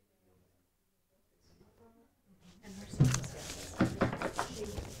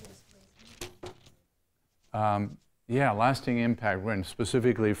of anything. Yeah, lasting impact. When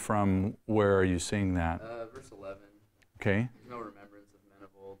specifically from where are you seeing that? Verse 11. Okay. There's no remembrance of men of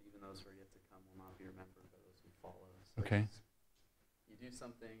old, even those who are yet to come will not be remembered by those who follow. So Okay. You do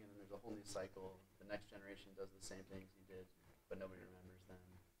something, and then there's a whole new cycle. The next generation does the same things you did, but nobody remembers them.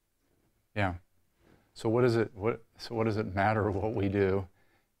 Yeah. So what does it matter what we do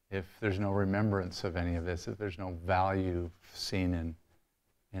if there's no remembrance of any of this, if there's no value seen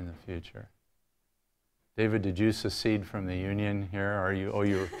in the future? David, did you secede from the union here? Are you? Oh,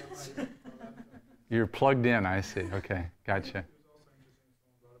 you're plugged in. I see. Okay, gotcha.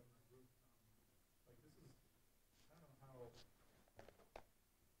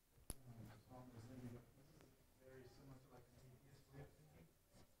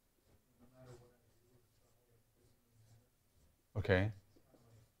 Okay.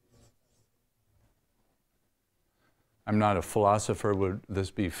 I'm not a philosopher. Would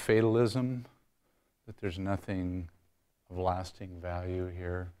this be fatalism? That there's nothing of lasting value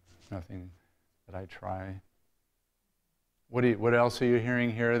here, nothing that I try? What else are you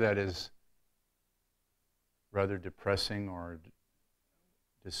hearing here that is rather depressing or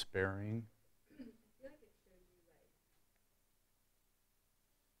despairing? I feel like it shows you like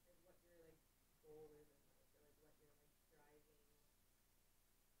what your like goal is in life, or like what your like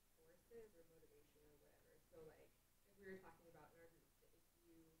driving forces or motivation or whatever. So like we were talking about in our group that if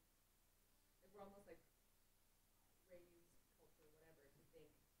you like we're almost like raised culture whatever to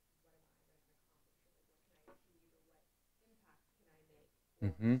think what am I going to accomplish or like what can I achieve or what impact can I make or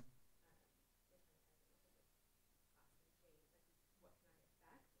Mm-hmm. what can I affect?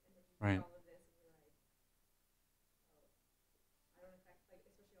 And then you read Right. all of this and you're like, oh, I don't affect, like,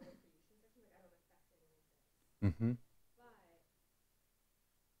 especially all the creation section, like, I don't affect any of this. Mm-hmm. But,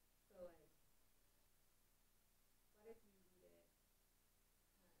 so, like, what if you read it,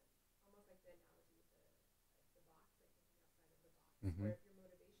 almost like the analogy with the box, like thinking outside of the box, Mm-hmm. where if your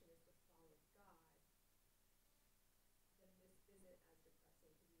motivation is to follow God, then this isn't as depressing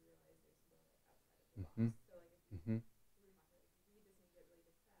because you realize there's more, like, outside of the Mm-hmm. box. So, like, if you Mm-hmm. we were talking, like, if you read this and you get really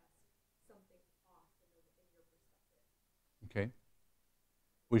depressed, something's off in your perspective. Okay.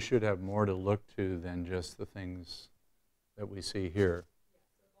 We should have more to look to than just the things that we see here. Yeah,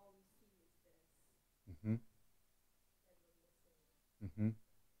 so if all we see is this, Mm-hmm. then we're missing. Mm-hmm.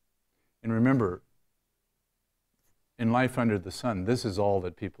 And remember, in life under the sun, this is all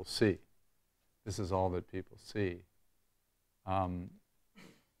that people see. This is all that people see.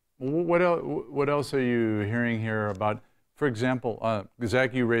 What else are you hearing here about? For example,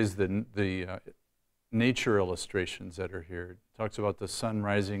 Zach, you raised the nature illustrations that are here. It talks about the sun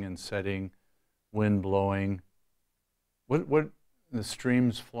rising and setting, wind blowing, what the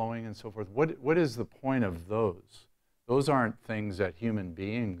streams flowing and so forth. What is the point of those? Those aren't things that human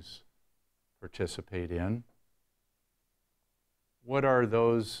beings participate in. What are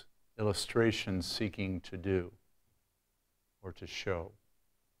those illustrations seeking to do or to show?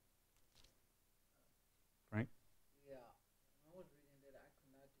 Frank? Yeah, when I was reading that, I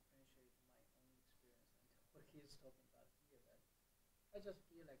could not differentiate my own experience until what he is talking about here. That I just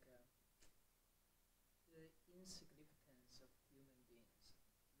feel like the insignificance of human beings,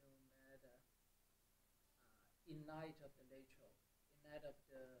 no matter in light of the nature, in light of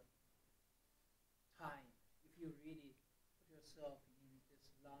the time, if you really put yourself in this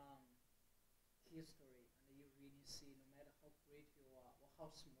long history and you really see no matter how great you are or how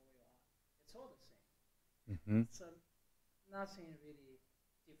small you are, it's all the same. Mm-hmm. So nothing really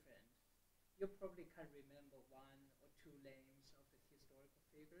different. You probably can remember one or two names of the historical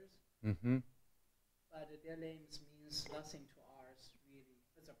figures, Mm-hmm. but their names means nothing to us really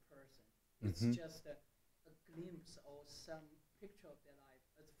as a person. It's Mm-hmm. just a glimpse or some picture of their life.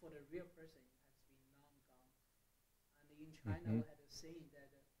 As for the real person, it has been long gone. And in China, Mhm. we had a saying that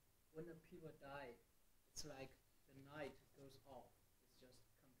when the people die, it's like the night goes off. It's just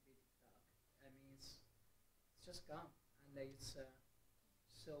completely dark. I mean, it's just gone. And it's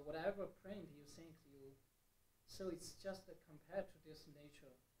so whatever print you think you, so it's just compared to this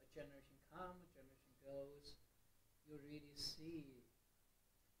nature. A generation comes, a generation goes. You really see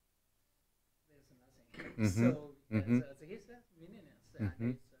there's nothing. Mhm. So Mhm. it's meaningless. Mhm. And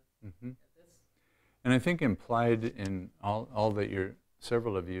it's Mm-hmm. that's And I think implied in all that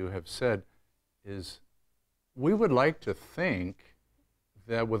several of you have said is we would like to think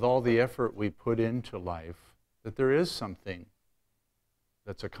that with all the effort we put into life, that there is something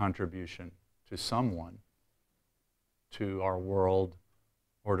that's a contribution to someone, to our world,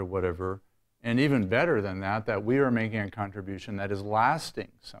 or to whatever. And even better than that, that we are making a contribution that is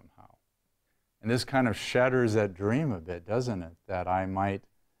lasting somehow. And this kind of shatters that dream a bit, doesn't it? That I might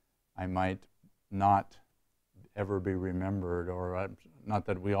not ever be remembered, or not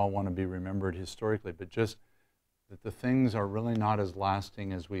that we all want to be remembered historically, but just that the things are really not as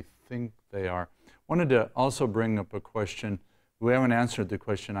lasting as we think they are. Wanted to also bring up a question. We haven't answered the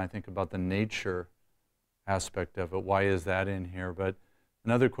question, I think, about the nature aspect of it. Why is that in here? But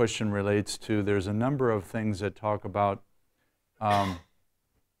another question relates to, there's a number of things that talk about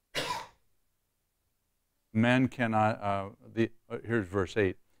men cannot, here's verse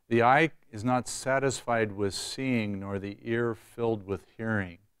 8. The eye is not satisfied with seeing, nor the ear filled with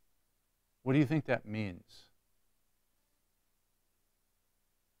hearing. What do you think that means?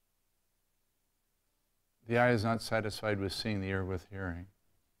 The eye is not satisfied with seeing, the ear with hearing.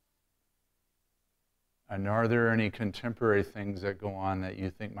 And are there any contemporary things that go on that you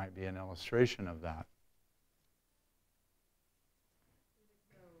think might be an illustration of that?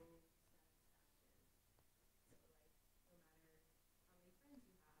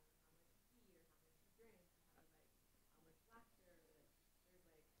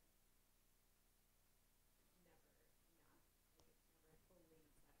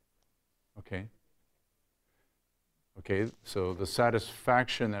 Okay. Okay, so the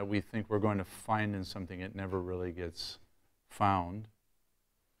satisfaction that we think we're going to find in something, it never really gets found.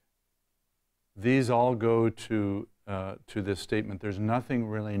 These all go to this statement, there's nothing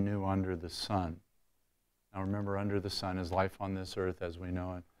really new under the sun. Now remember, under the sun is life on this earth as we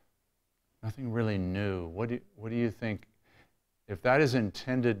know it. Nothing really new. What do you think? If that is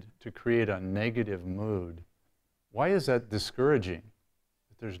intended to create a negative mood, why is that discouraging?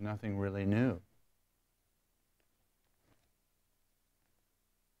 That there's nothing really new.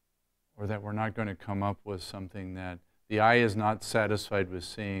 Or that we're not going to come up with something that the eye is not satisfied with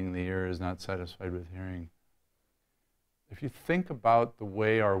seeing, the ear is not satisfied with hearing. If you think about the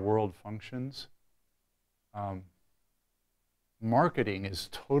way our world functions, marketing is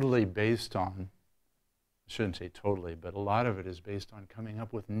totally based on, I shouldn't say totally, but a lot of it is based on coming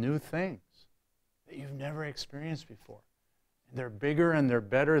up with new things that you've never experienced before. And they're bigger and they're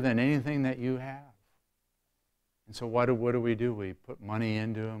better than anything that you have. And so what do we do? We put money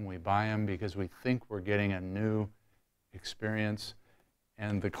into them, we buy them because we think we're getting a new experience.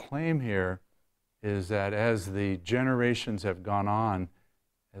 And the claim here is that as the generations have gone on,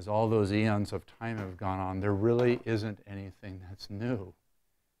 as all those eons of time have gone on, there really isn't anything that's new.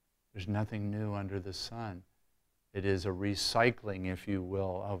 There's nothing new under the sun. It is a recycling, if you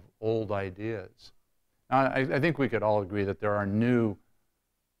will, of old ideas. Now, I think we could all agree that there are new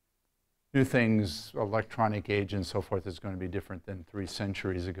things, electronic age and so forth, is going to be different than 3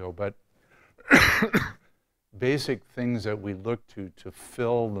 centuries ago, but basic things that we look to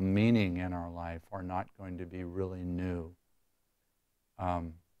fill the meaning in our life are not going to be really new. Sir? I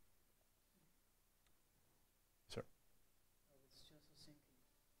was just thinking,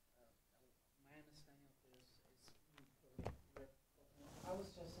 my understanding of this is incorrect. I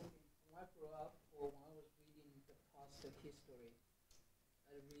was just thinking, when I grew up, or when I was reading the past history,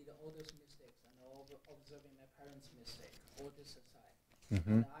 I read all those mistakes and observing my parents' mistake, all this aside.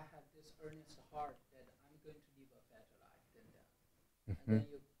 Mm-hmm. And I had this earnest heart that I'm going to live a better life than them. And then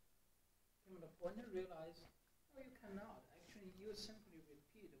you come to the point and realize, no, you cannot. Actually, you simply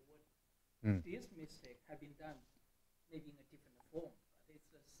repeat what this mistake have been done, maybe in a different form, but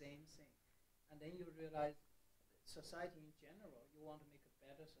it's the same thing. And then you realize society in general, you want to make a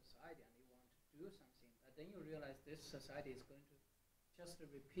better society and you want to do something, but then you realize this society is going to just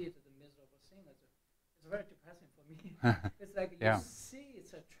repeat the miserable thing. It's very depressing for me. It's like you see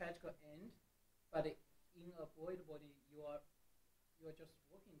it's a tragic end, but unavoidably you are just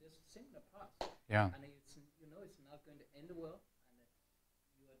walking this similar path. Yeah. And it's it's not going to end well, and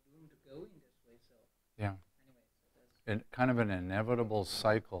you are doomed to go in this way. So Yeah. anyway, so that's Kind of an inevitable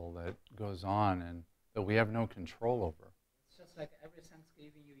cycle that goes on and that we have no control over. it's just like every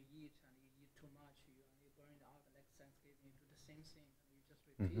Thanksgiving you eat and you eat too much, you burn it out. The next Thanksgiving you do the same thing and you just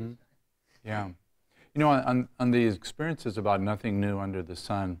repeat. Yeah. You know, on these experiences about nothing new under the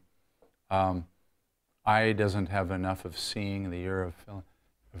sun, eye doesn't have enough of seeing, the ear of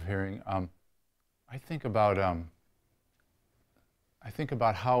hearing. I think about how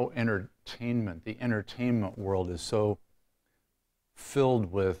the entertainment world is so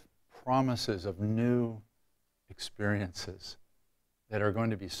filled with promises of new experiences that are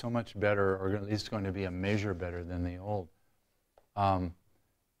going to be so much better, or at least going to be a measure better than the old.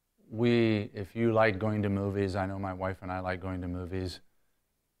 If you like going to movies, I know my wife and I like going to movies,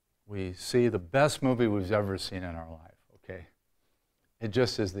 we see the best movie we've ever seen in our life, okay? It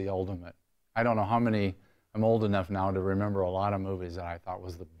just is the ultimate. I don't know how many, I'm old enough now to remember a lot of movies that I thought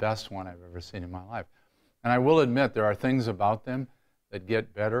was the best one I've ever seen in my life. And I will admit there are things about them that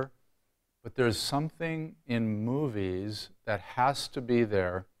get better, but there's something in movies that has to be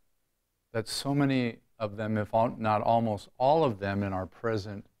there that so many of them, if not almost all of them in our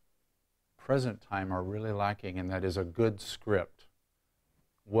present time are really lacking, and that is a good script,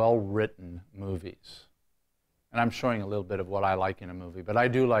 well-written movies. And I'm showing a little bit of what I like in a movie, but I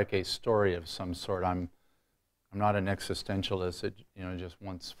do like a story of some sort. I'm not an existentialist that just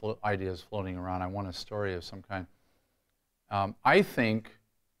wants ideas floating around. I want a story of some kind. I think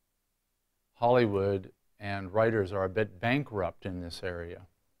Hollywood and writers are a bit bankrupt in this area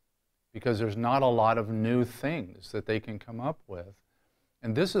because there's not a lot of new things that they can come up with.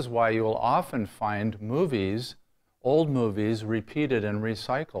 And this is why you will often find movies, old movies, repeated and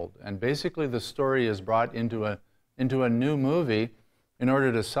recycled. And basically the story is brought into a new movie in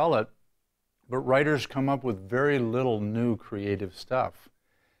order to sell it, but writers come up with very little new creative stuff.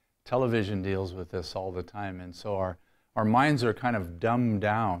 Television deals with this all the time, and so our minds are kind of dumbed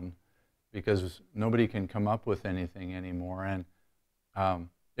down because nobody can come up with anything anymore. And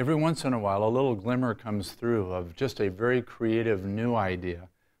every once in a while, a little glimmer comes through of just a very creative new idea,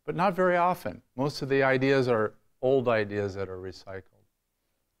 but not very often. Most of the ideas are old ideas that are recycled.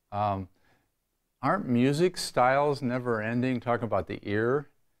 Aren't music styles never ending? Talking about the ear.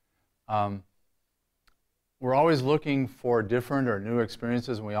 We're always looking for different or new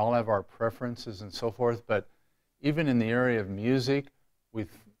experiences, and we all have our preferences and so forth, but even in the area of music,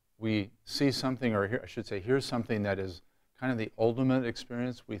 we see something, or I should say, hear something that is kind of the ultimate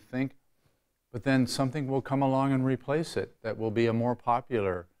experience, we think, but then something will come along and replace it that will be a more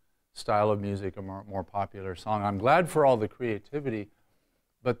popular style of music, a more popular song. I'm glad for all the creativity,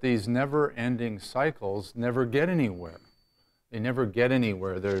 but these never-ending cycles never get anywhere. They never get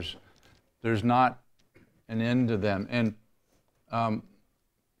anywhere. There's not an end to them. And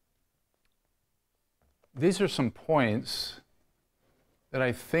these are some points that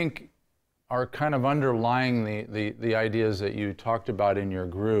I think are kind of underlying the ideas that you talked about in your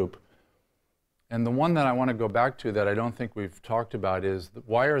group. And the one that I want to go back to that I don't think we've talked about is,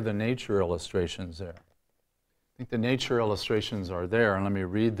 why are the nature illustrations there? I think the nature illustrations are there, and let me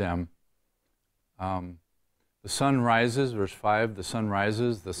read them. The sun rises, verse 5, the sun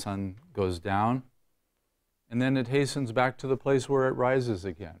rises, the sun goes down, and then it hastens back to the place where it rises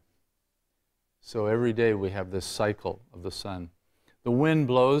again. So every day we have this cycle of the sun. The wind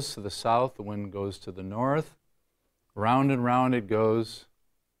blows to the south, the wind goes to the north, round and round it goes,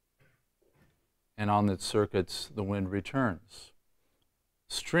 and on its circuits the wind returns.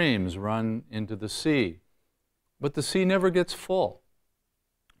 Streams run into the sea, but the sea never gets full.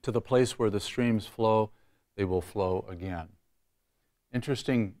 To the place where the streams flow, they will flow again.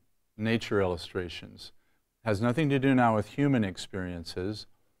 Interesting nature illustrations. Has nothing to do now with human experiences,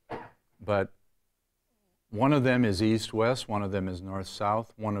 but one of them is east-west, one of them is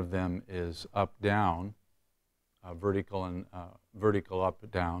north-south, one of them is up-down, vertical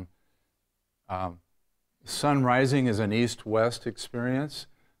up-down. Sun rising is an east-west experience.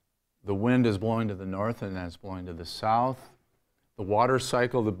 The wind is blowing to the north and then it's blowing to the south. The water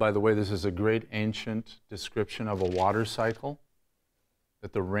cycle, by the way, this is a great ancient description of a water cycle,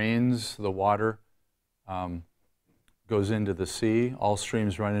 that the rains, the water goes into the sea. All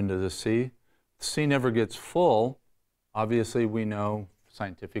streams run into the sea. The sea never gets full. Obviously, we know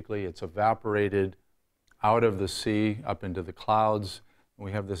scientifically it's evaporated out of the sea up into the clouds.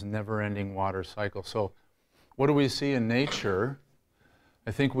 We have this never-ending water cycle. So what do we see in nature?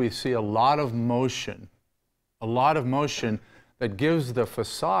 I think we see a lot of motion that gives the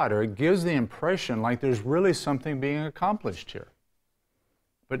facade, or it gives the impression like there's really something being accomplished here.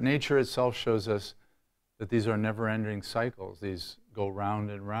 But nature itself shows us that these are never-ending cycles. These go round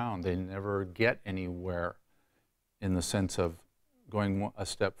and round. They never get anywhere in the sense of going a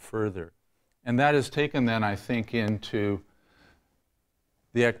step further. And that is taken then, I think, into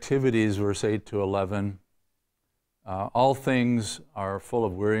the activities, verse 8 to 11. All things are full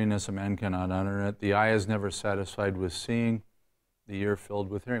of weariness, a man cannot utter it. The eye is never satisfied with seeing, the ear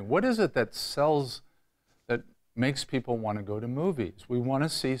filled with hearing. What is it that makes people want to go to movies? We want to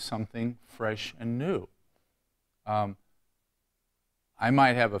see something fresh and new. I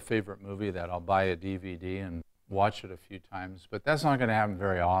might have a favorite movie that I'll buy a DVD and watch it a few times, but that's not going to happen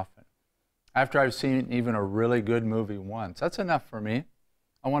very often. After I've seen even a really good movie once, that's enough for me.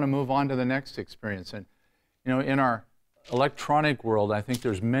 I want to move on to the next experience. And you know, in our electronic world, I think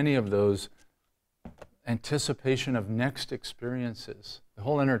there's many of those anticipation of next experiences. The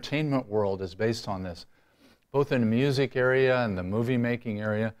whole entertainment world is based on this, both in the music area and the movie making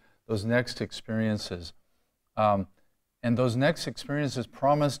area, those next experiences. And those next experiences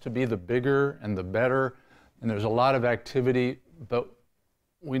promise to be the bigger and the better, and there's a lot of activity, but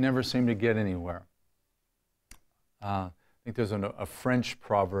we never seem to get anywhere. I think there's a French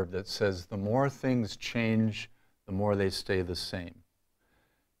proverb that says, the more things change, the more they stay the same.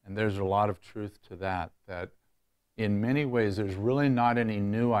 And there's a lot of truth to that, that in many ways there's really not any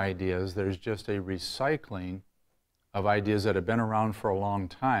new ideas, there's just a recycling of ideas that have been around for a long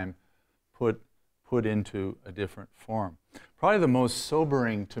time, put into a different form. Probably the most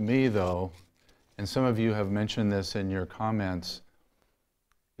sobering to me, though, and some of you have mentioned this in your comments,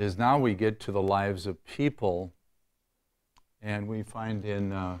 is now we get to the lives of people, and we find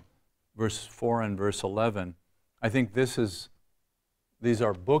in verse 4 and verse 11, I think these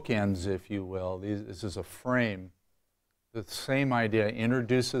are bookends, if you will. This is a frame. The same idea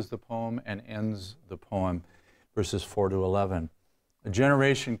introduces the poem and ends the poem, verses 4 to 11. A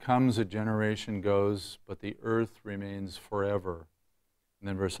generation comes, a generation goes, but the earth remains forever. And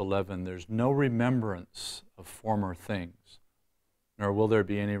then verse 11, there's no remembrance of former things, nor will there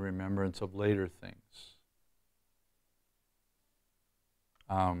be any remembrance of later things.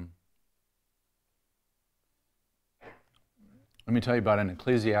 let me tell you about an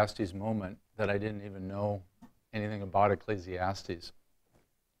Ecclesiastes moment that I didn't even know anything about Ecclesiastes.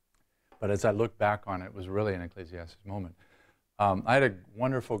 But as I look back on it, it was really an Ecclesiastes moment. I had a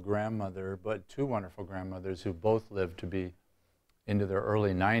wonderful grandmother, but two wonderful grandmothers who both lived to be into their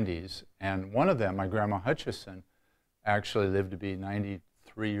early 90s. And one of them, my grandma Hutchinson, actually lived to be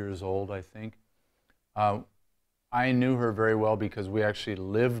 93 years old, I think. I knew her very well because we actually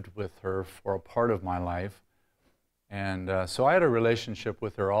lived with her for a part of my life. And so I had a relationship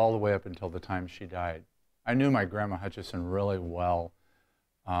with her all the way up until the time she died. I knew my grandma Hutchinson really well.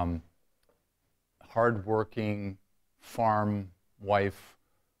 Hardworking farm wife,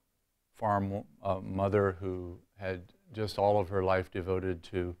 farm mother who had just all of her life devoted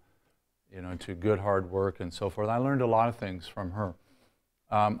to, to good hard work and so forth. I learned a lot of things from her.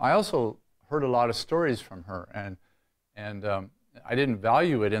 I also heard a lot of stories from her, and I didn't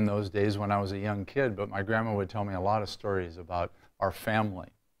value it in those days when I was a young kid, but my grandma would tell me a lot of stories about our family.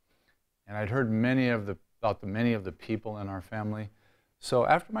 And I'd heard about many of the people in our family. So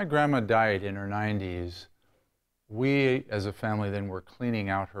after my grandma died in her 90s, we as a family then were cleaning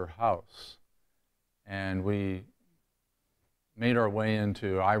out her house. And we made our way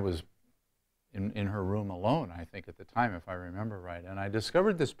into, I was in her room alone, I think at the time, if I remember right. And I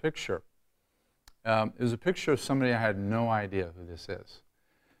discovered this picture. It was a picture of somebody I had no idea who this is.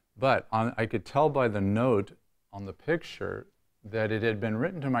 But I could tell by the note on the picture that it had been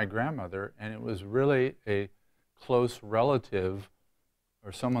written to my grandmother, and it was really a close relative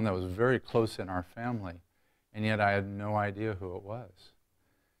or someone that was very close in our family. And yet I had no idea who it was.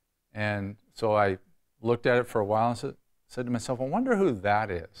 And so I looked at it for a while and said to myself, I wonder who that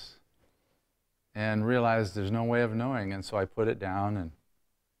is. And realized there's no way of knowing, and so I put it down,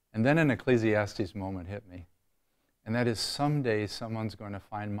 and then an Ecclesiastes moment hit me. And that is, someday someone's going to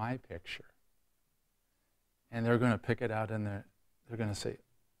find my picture. And they're going to pick it out and they're going to say,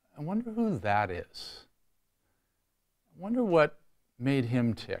 I wonder who that is. I wonder what made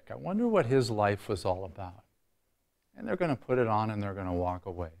him tick. I wonder what his life was all about. And they're going to put it on and they're going to walk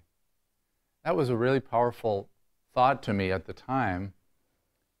away. That was a really powerful thought to me at the time.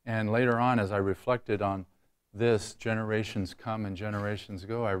 And later on, as I reflected on this, generations come and generations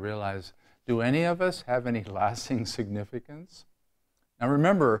go, I realized, do any of us have any lasting significance? Now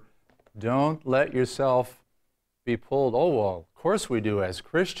remember, don't let yourself be pulled, oh, well, of course we do as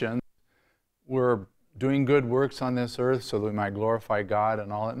Christians. We're doing good works on this earth so that we might glorify God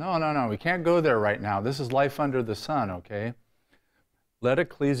and all that. No, we can't go there right now. This is life under the sun, okay? Let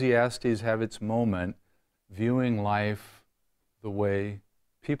Ecclesiastes have its moment viewing life the way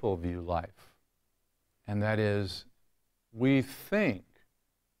people view life. And that is, we think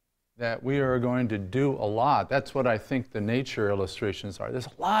that we are going to do a lot. That's what I think the nature illustrations are. There's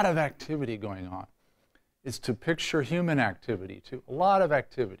a lot of activity going on. It's to picture human activity too, a lot of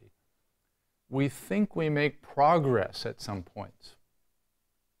activity. We think we make progress at some points,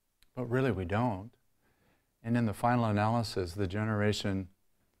 but really we don't. And in the final analysis, the generation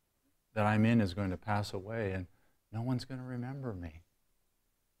that I'm in is going to pass away and no one's going to remember me.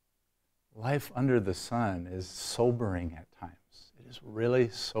 Life under the sun is sobering at times. It is really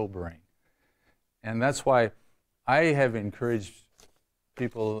sobering. And that's why I have encouraged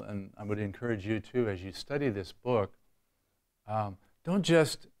people, and I would encourage you too, as you study this book, don't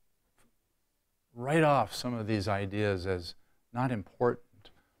just write off some of these ideas as not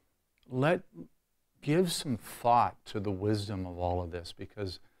important. Give some thought to the wisdom of all of this,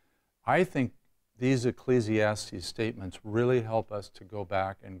 because I think these Ecclesiastes statements really help us to go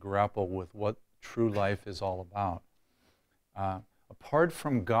back and grapple with what true life is all about. Apart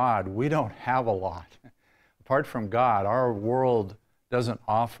from God, we don't have a lot. Apart from God, our world doesn't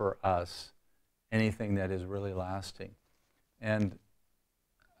offer us anything that is really lasting. And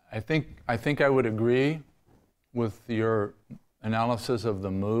I think I would agree with your analysis of the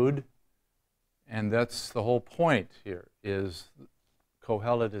mood, and that's the whole point here, is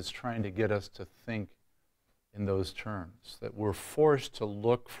Kohelet is trying to get us to think in those terms, that we're forced to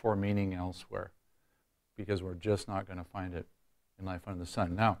look for meaning elsewhere because we're just not going to find it in life under the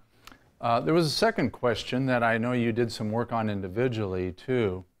sun. Now, there was a second question that I know you did some work on individually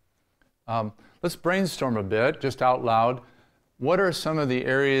too. Let's brainstorm a bit, just out loud. What are some of the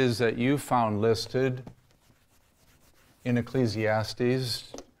areas that you found listed in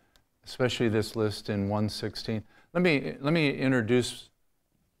Ecclesiastes, especially this list in 1:16? Let me introduce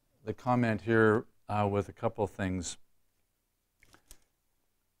the comment here with a couple of things.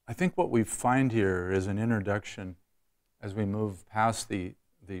 I think what we find here is an introduction as we move past the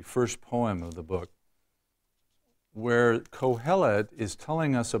first poem of the book, where Kohelet is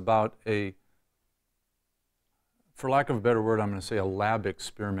telling us about for lack of a better word, I'm going to say a lab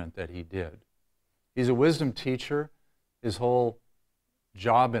experiment that he did. He's a wisdom teacher. His whole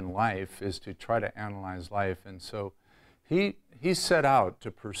job in life is to try to analyze life. And so he set out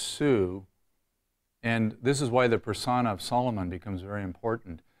to pursue, and this is why the persona of Solomon becomes very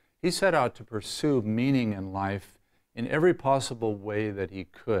important. He set out to pursue meaning in life in every possible way that he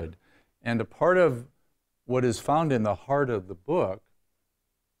could. And a part of what is found in the heart of the book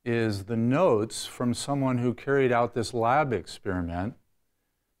is the notes from someone who carried out this lab experiment,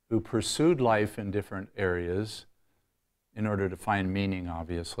 who pursued life in different areas in order to find meaning,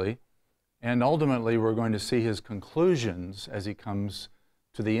 obviously. And ultimately, we're going to see his conclusions as he comes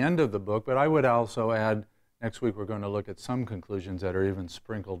to the end of the book. But I would also add, next week we're going to look at some conclusions that are even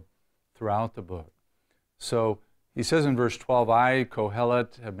sprinkled throughout the book. So he says in verse 12, I,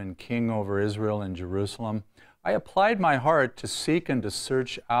 Kohelet, have been king over Israel and Jerusalem. I applied my heart to seek and to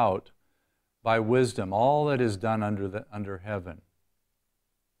search out by wisdom all that is done under heaven.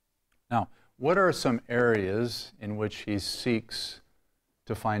 Now, what are some areas in which he seeks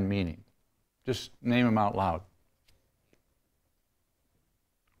to find meaning? Just name them out loud.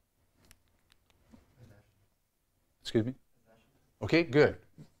 Excuse me? Okay, good.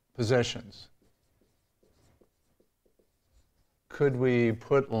 Possessions. Could we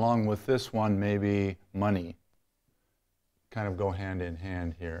put along with this one maybe money? Kind of go hand in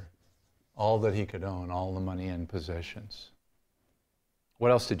hand here. All that he could own, all the money and possessions.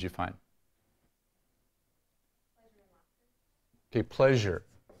 What else did you find? Okay, pleasure.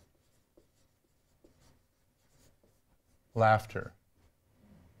 Laughter.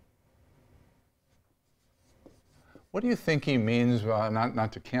 What do you think he means,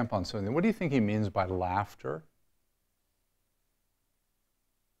 not to camp on something, what do you think he means by laughter?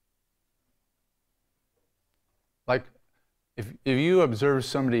 Like, if you observe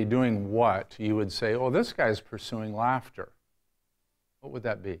somebody doing what, you would say, oh, this guy's pursuing laughter. What would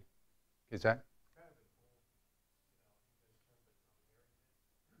that be? Is that?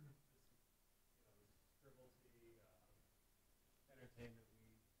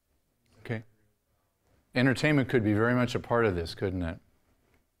 Okay. Entertainment could be very much a part of this, couldn't it?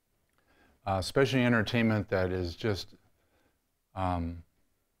 Especially entertainment that is just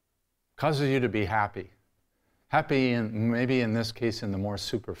causes you to be happy. Happy, maybe in this case, in the more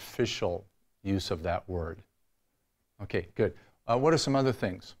superficial use of that word. Okay, good. What are some other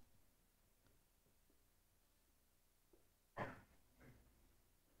things?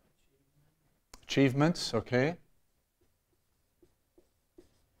 Achievements, okay.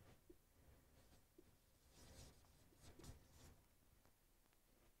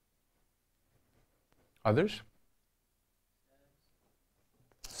 Others?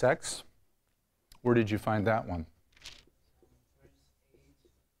 Sex? Where did you find that one?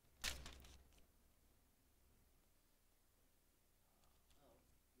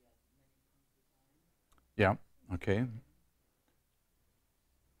 Yeah, okay.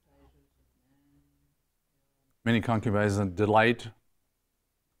 Many concubines, the delight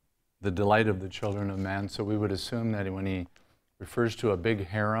of the children of man. So we would assume that when he refers to a big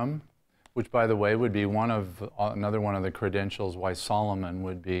harem, which, by the way, would be another one of the credentials why Solomon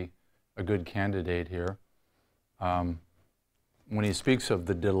would be a good candidate here. When he speaks of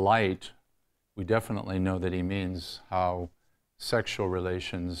the delight, we definitely know that he means how sexual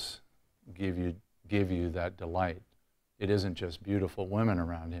relations give you that delight. It isn't just beautiful women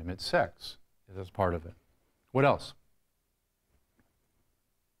around him, it's sex. That's part of it. What else?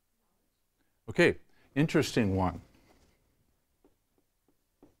 Okay, interesting one.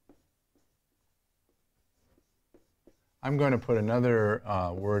 I'm going to put another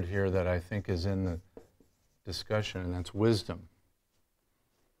word here that I think is in the discussion, and that's wisdom.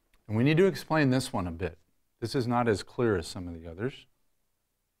 And we need to explain this one a bit. This is not as clear as some of the others.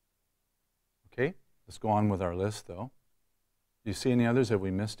 Okay, let's go on with our list, though. Do you see any others? Have we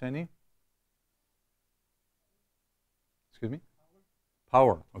missed any? Excuse me?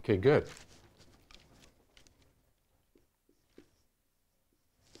 Power. Okay, good.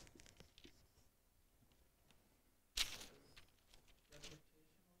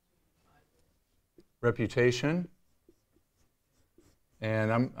 Reputation.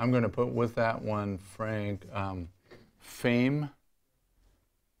 And I'm going to put with that one, Frank, fame.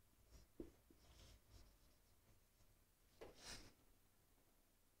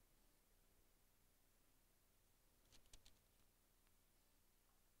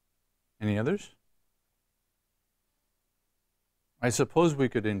 Any others? I suppose we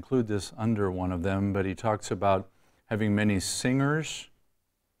could include this under one of them, but he talks about having many singers,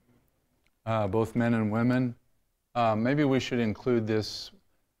 both men and women. Maybe we should include this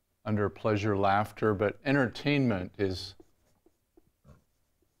under pleasure, laughter, but entertainment is,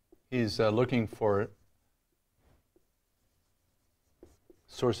 he's looking for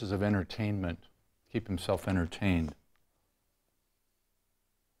sources of entertainment, keep himself entertained.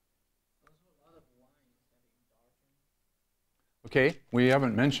 Okay, we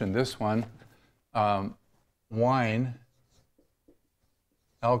haven't mentioned this one. Wine,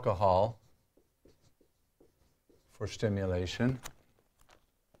 alcohol for stimulation.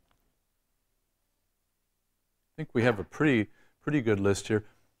 I think we have a pretty good list here.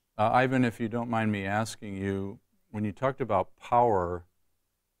 Ivan, if you don't mind me asking you, when you talked about power,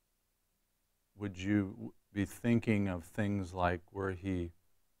 would you be thinking of things like where he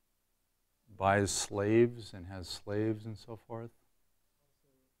buys slaves and has slaves and so forth?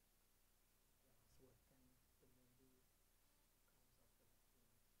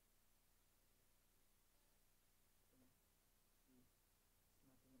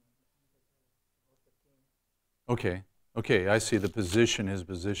 Okay, I see the position, his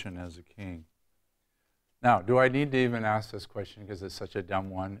position as a king. Now, do I need to even ask this question because it's such a dumb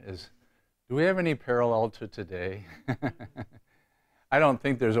one? Do we have any parallel to today? I don't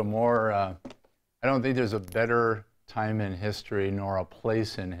think there's I don't think there's a better time in history nor a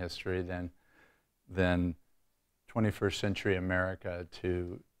place in history than 21st century America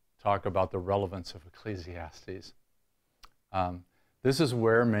to talk about the relevance of Ecclesiastes. This is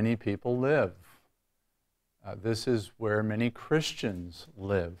where many people live. This is where many Christians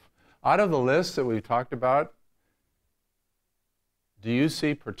live. Out of the list that we've talked about, do you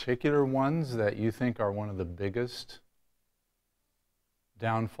see particular ones that you think are one of the biggest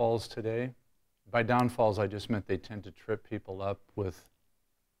downfalls today? By downfalls, I just meant they tend to trip people up with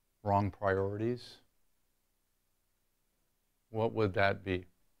wrong priorities. What would that be?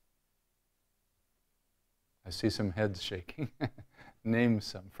 I see some heads shaking. Name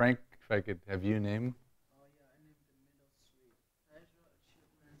some. Frank, if I could have you name.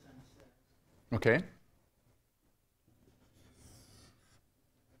 Okay.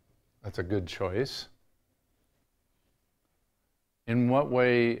 That's a good choice. In what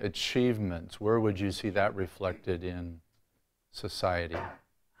way achievements, where would you see that reflected in society?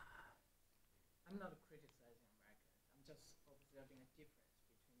 I'm not criticizing Americans. I'm just observing a difference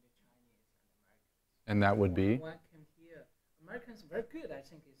between the Chinese and Americans. And that would be? When I came here, Americans are very good, I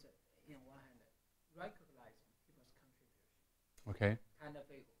think, is in one hand, recognizing people's contribution. Okay. Kind of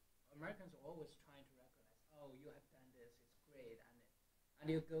Americans are always trying to recognize, oh, you have done this, it's great,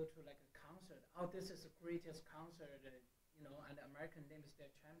 and you go to like a concert, oh, this is the greatest concert, and the American name is their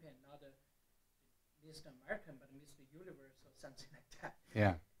champion, not Mr. American, but Mr. Universe or something like that.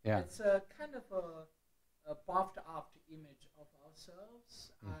 Yeah. It's a kind of a buffed up image of ourselves,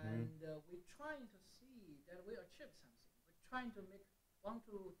 and we're trying to see that we achieve something. We're trying to want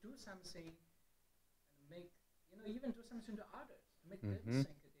to do something and make, even do something to others, make them think.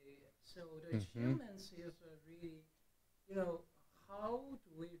 So the achievements is really, how do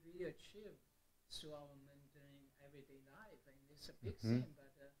we really achieve through our mundane everyday life? And it's a big thing,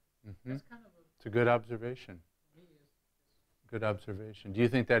 but that's kind of it's a good observation. Good observation. Do you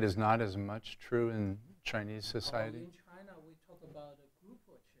think that is not as much true in Chinese society? In China, we talk about group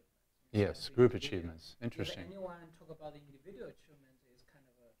achievements. Yes, group achievements. Interesting. If anyone talk about individual achievements, it's kind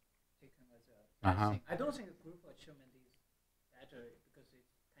of taken as a thing. I don't think group achievement is better because it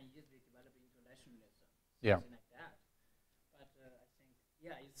can easily develop into nationalism, something like that. But I think,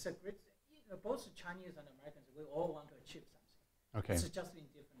 it's a great thing. Both Chinese and Americans, we all want to achieve something. Okay. It's just in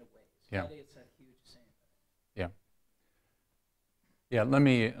different ways. Yeah. But it's a huge thing. Yeah, let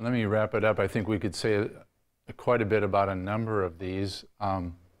me wrap it up. I think we could say quite a bit about a number of these.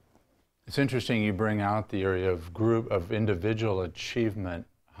 It's interesting you bring out the area of individual achievement,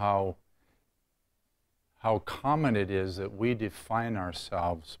 how common it is that we define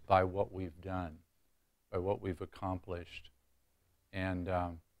ourselves by what we've done, by what we've accomplished, and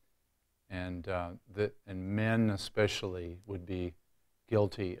men especially would be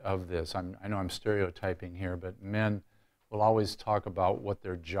guilty of this. I know I'm stereotyping here, but men will always talk about what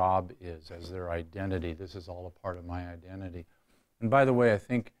their job is as their identity. This is all a part of my identity. And by the way, I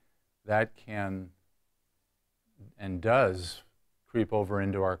think that can and does creep over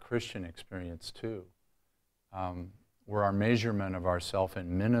into our Christian experience too, where our measurement of ourself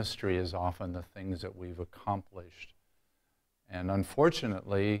in ministry is often the things that we've accomplished. And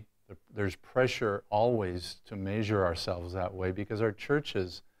unfortunately, there's pressure always to measure ourselves that way because our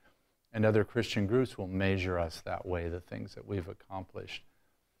churches and other Christian groups will measure us that way, the things that we've accomplished.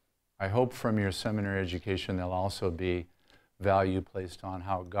 I hope from your seminary education there'll also be value placed on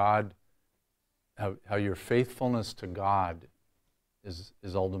how your faithfulness to God is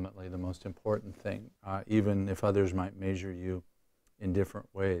ultimately the most important thing, even if others might measure you in different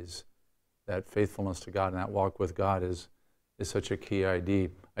ways. That faithfulness to God and that walk with God is such a key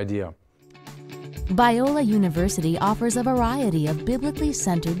idea. Biola University offers a variety of biblically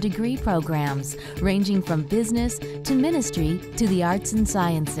centered degree programs, ranging from business to ministry to the arts and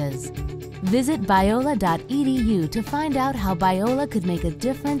sciences. Visit biola.edu to find out how Biola could make a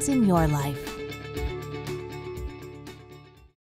difference in your life.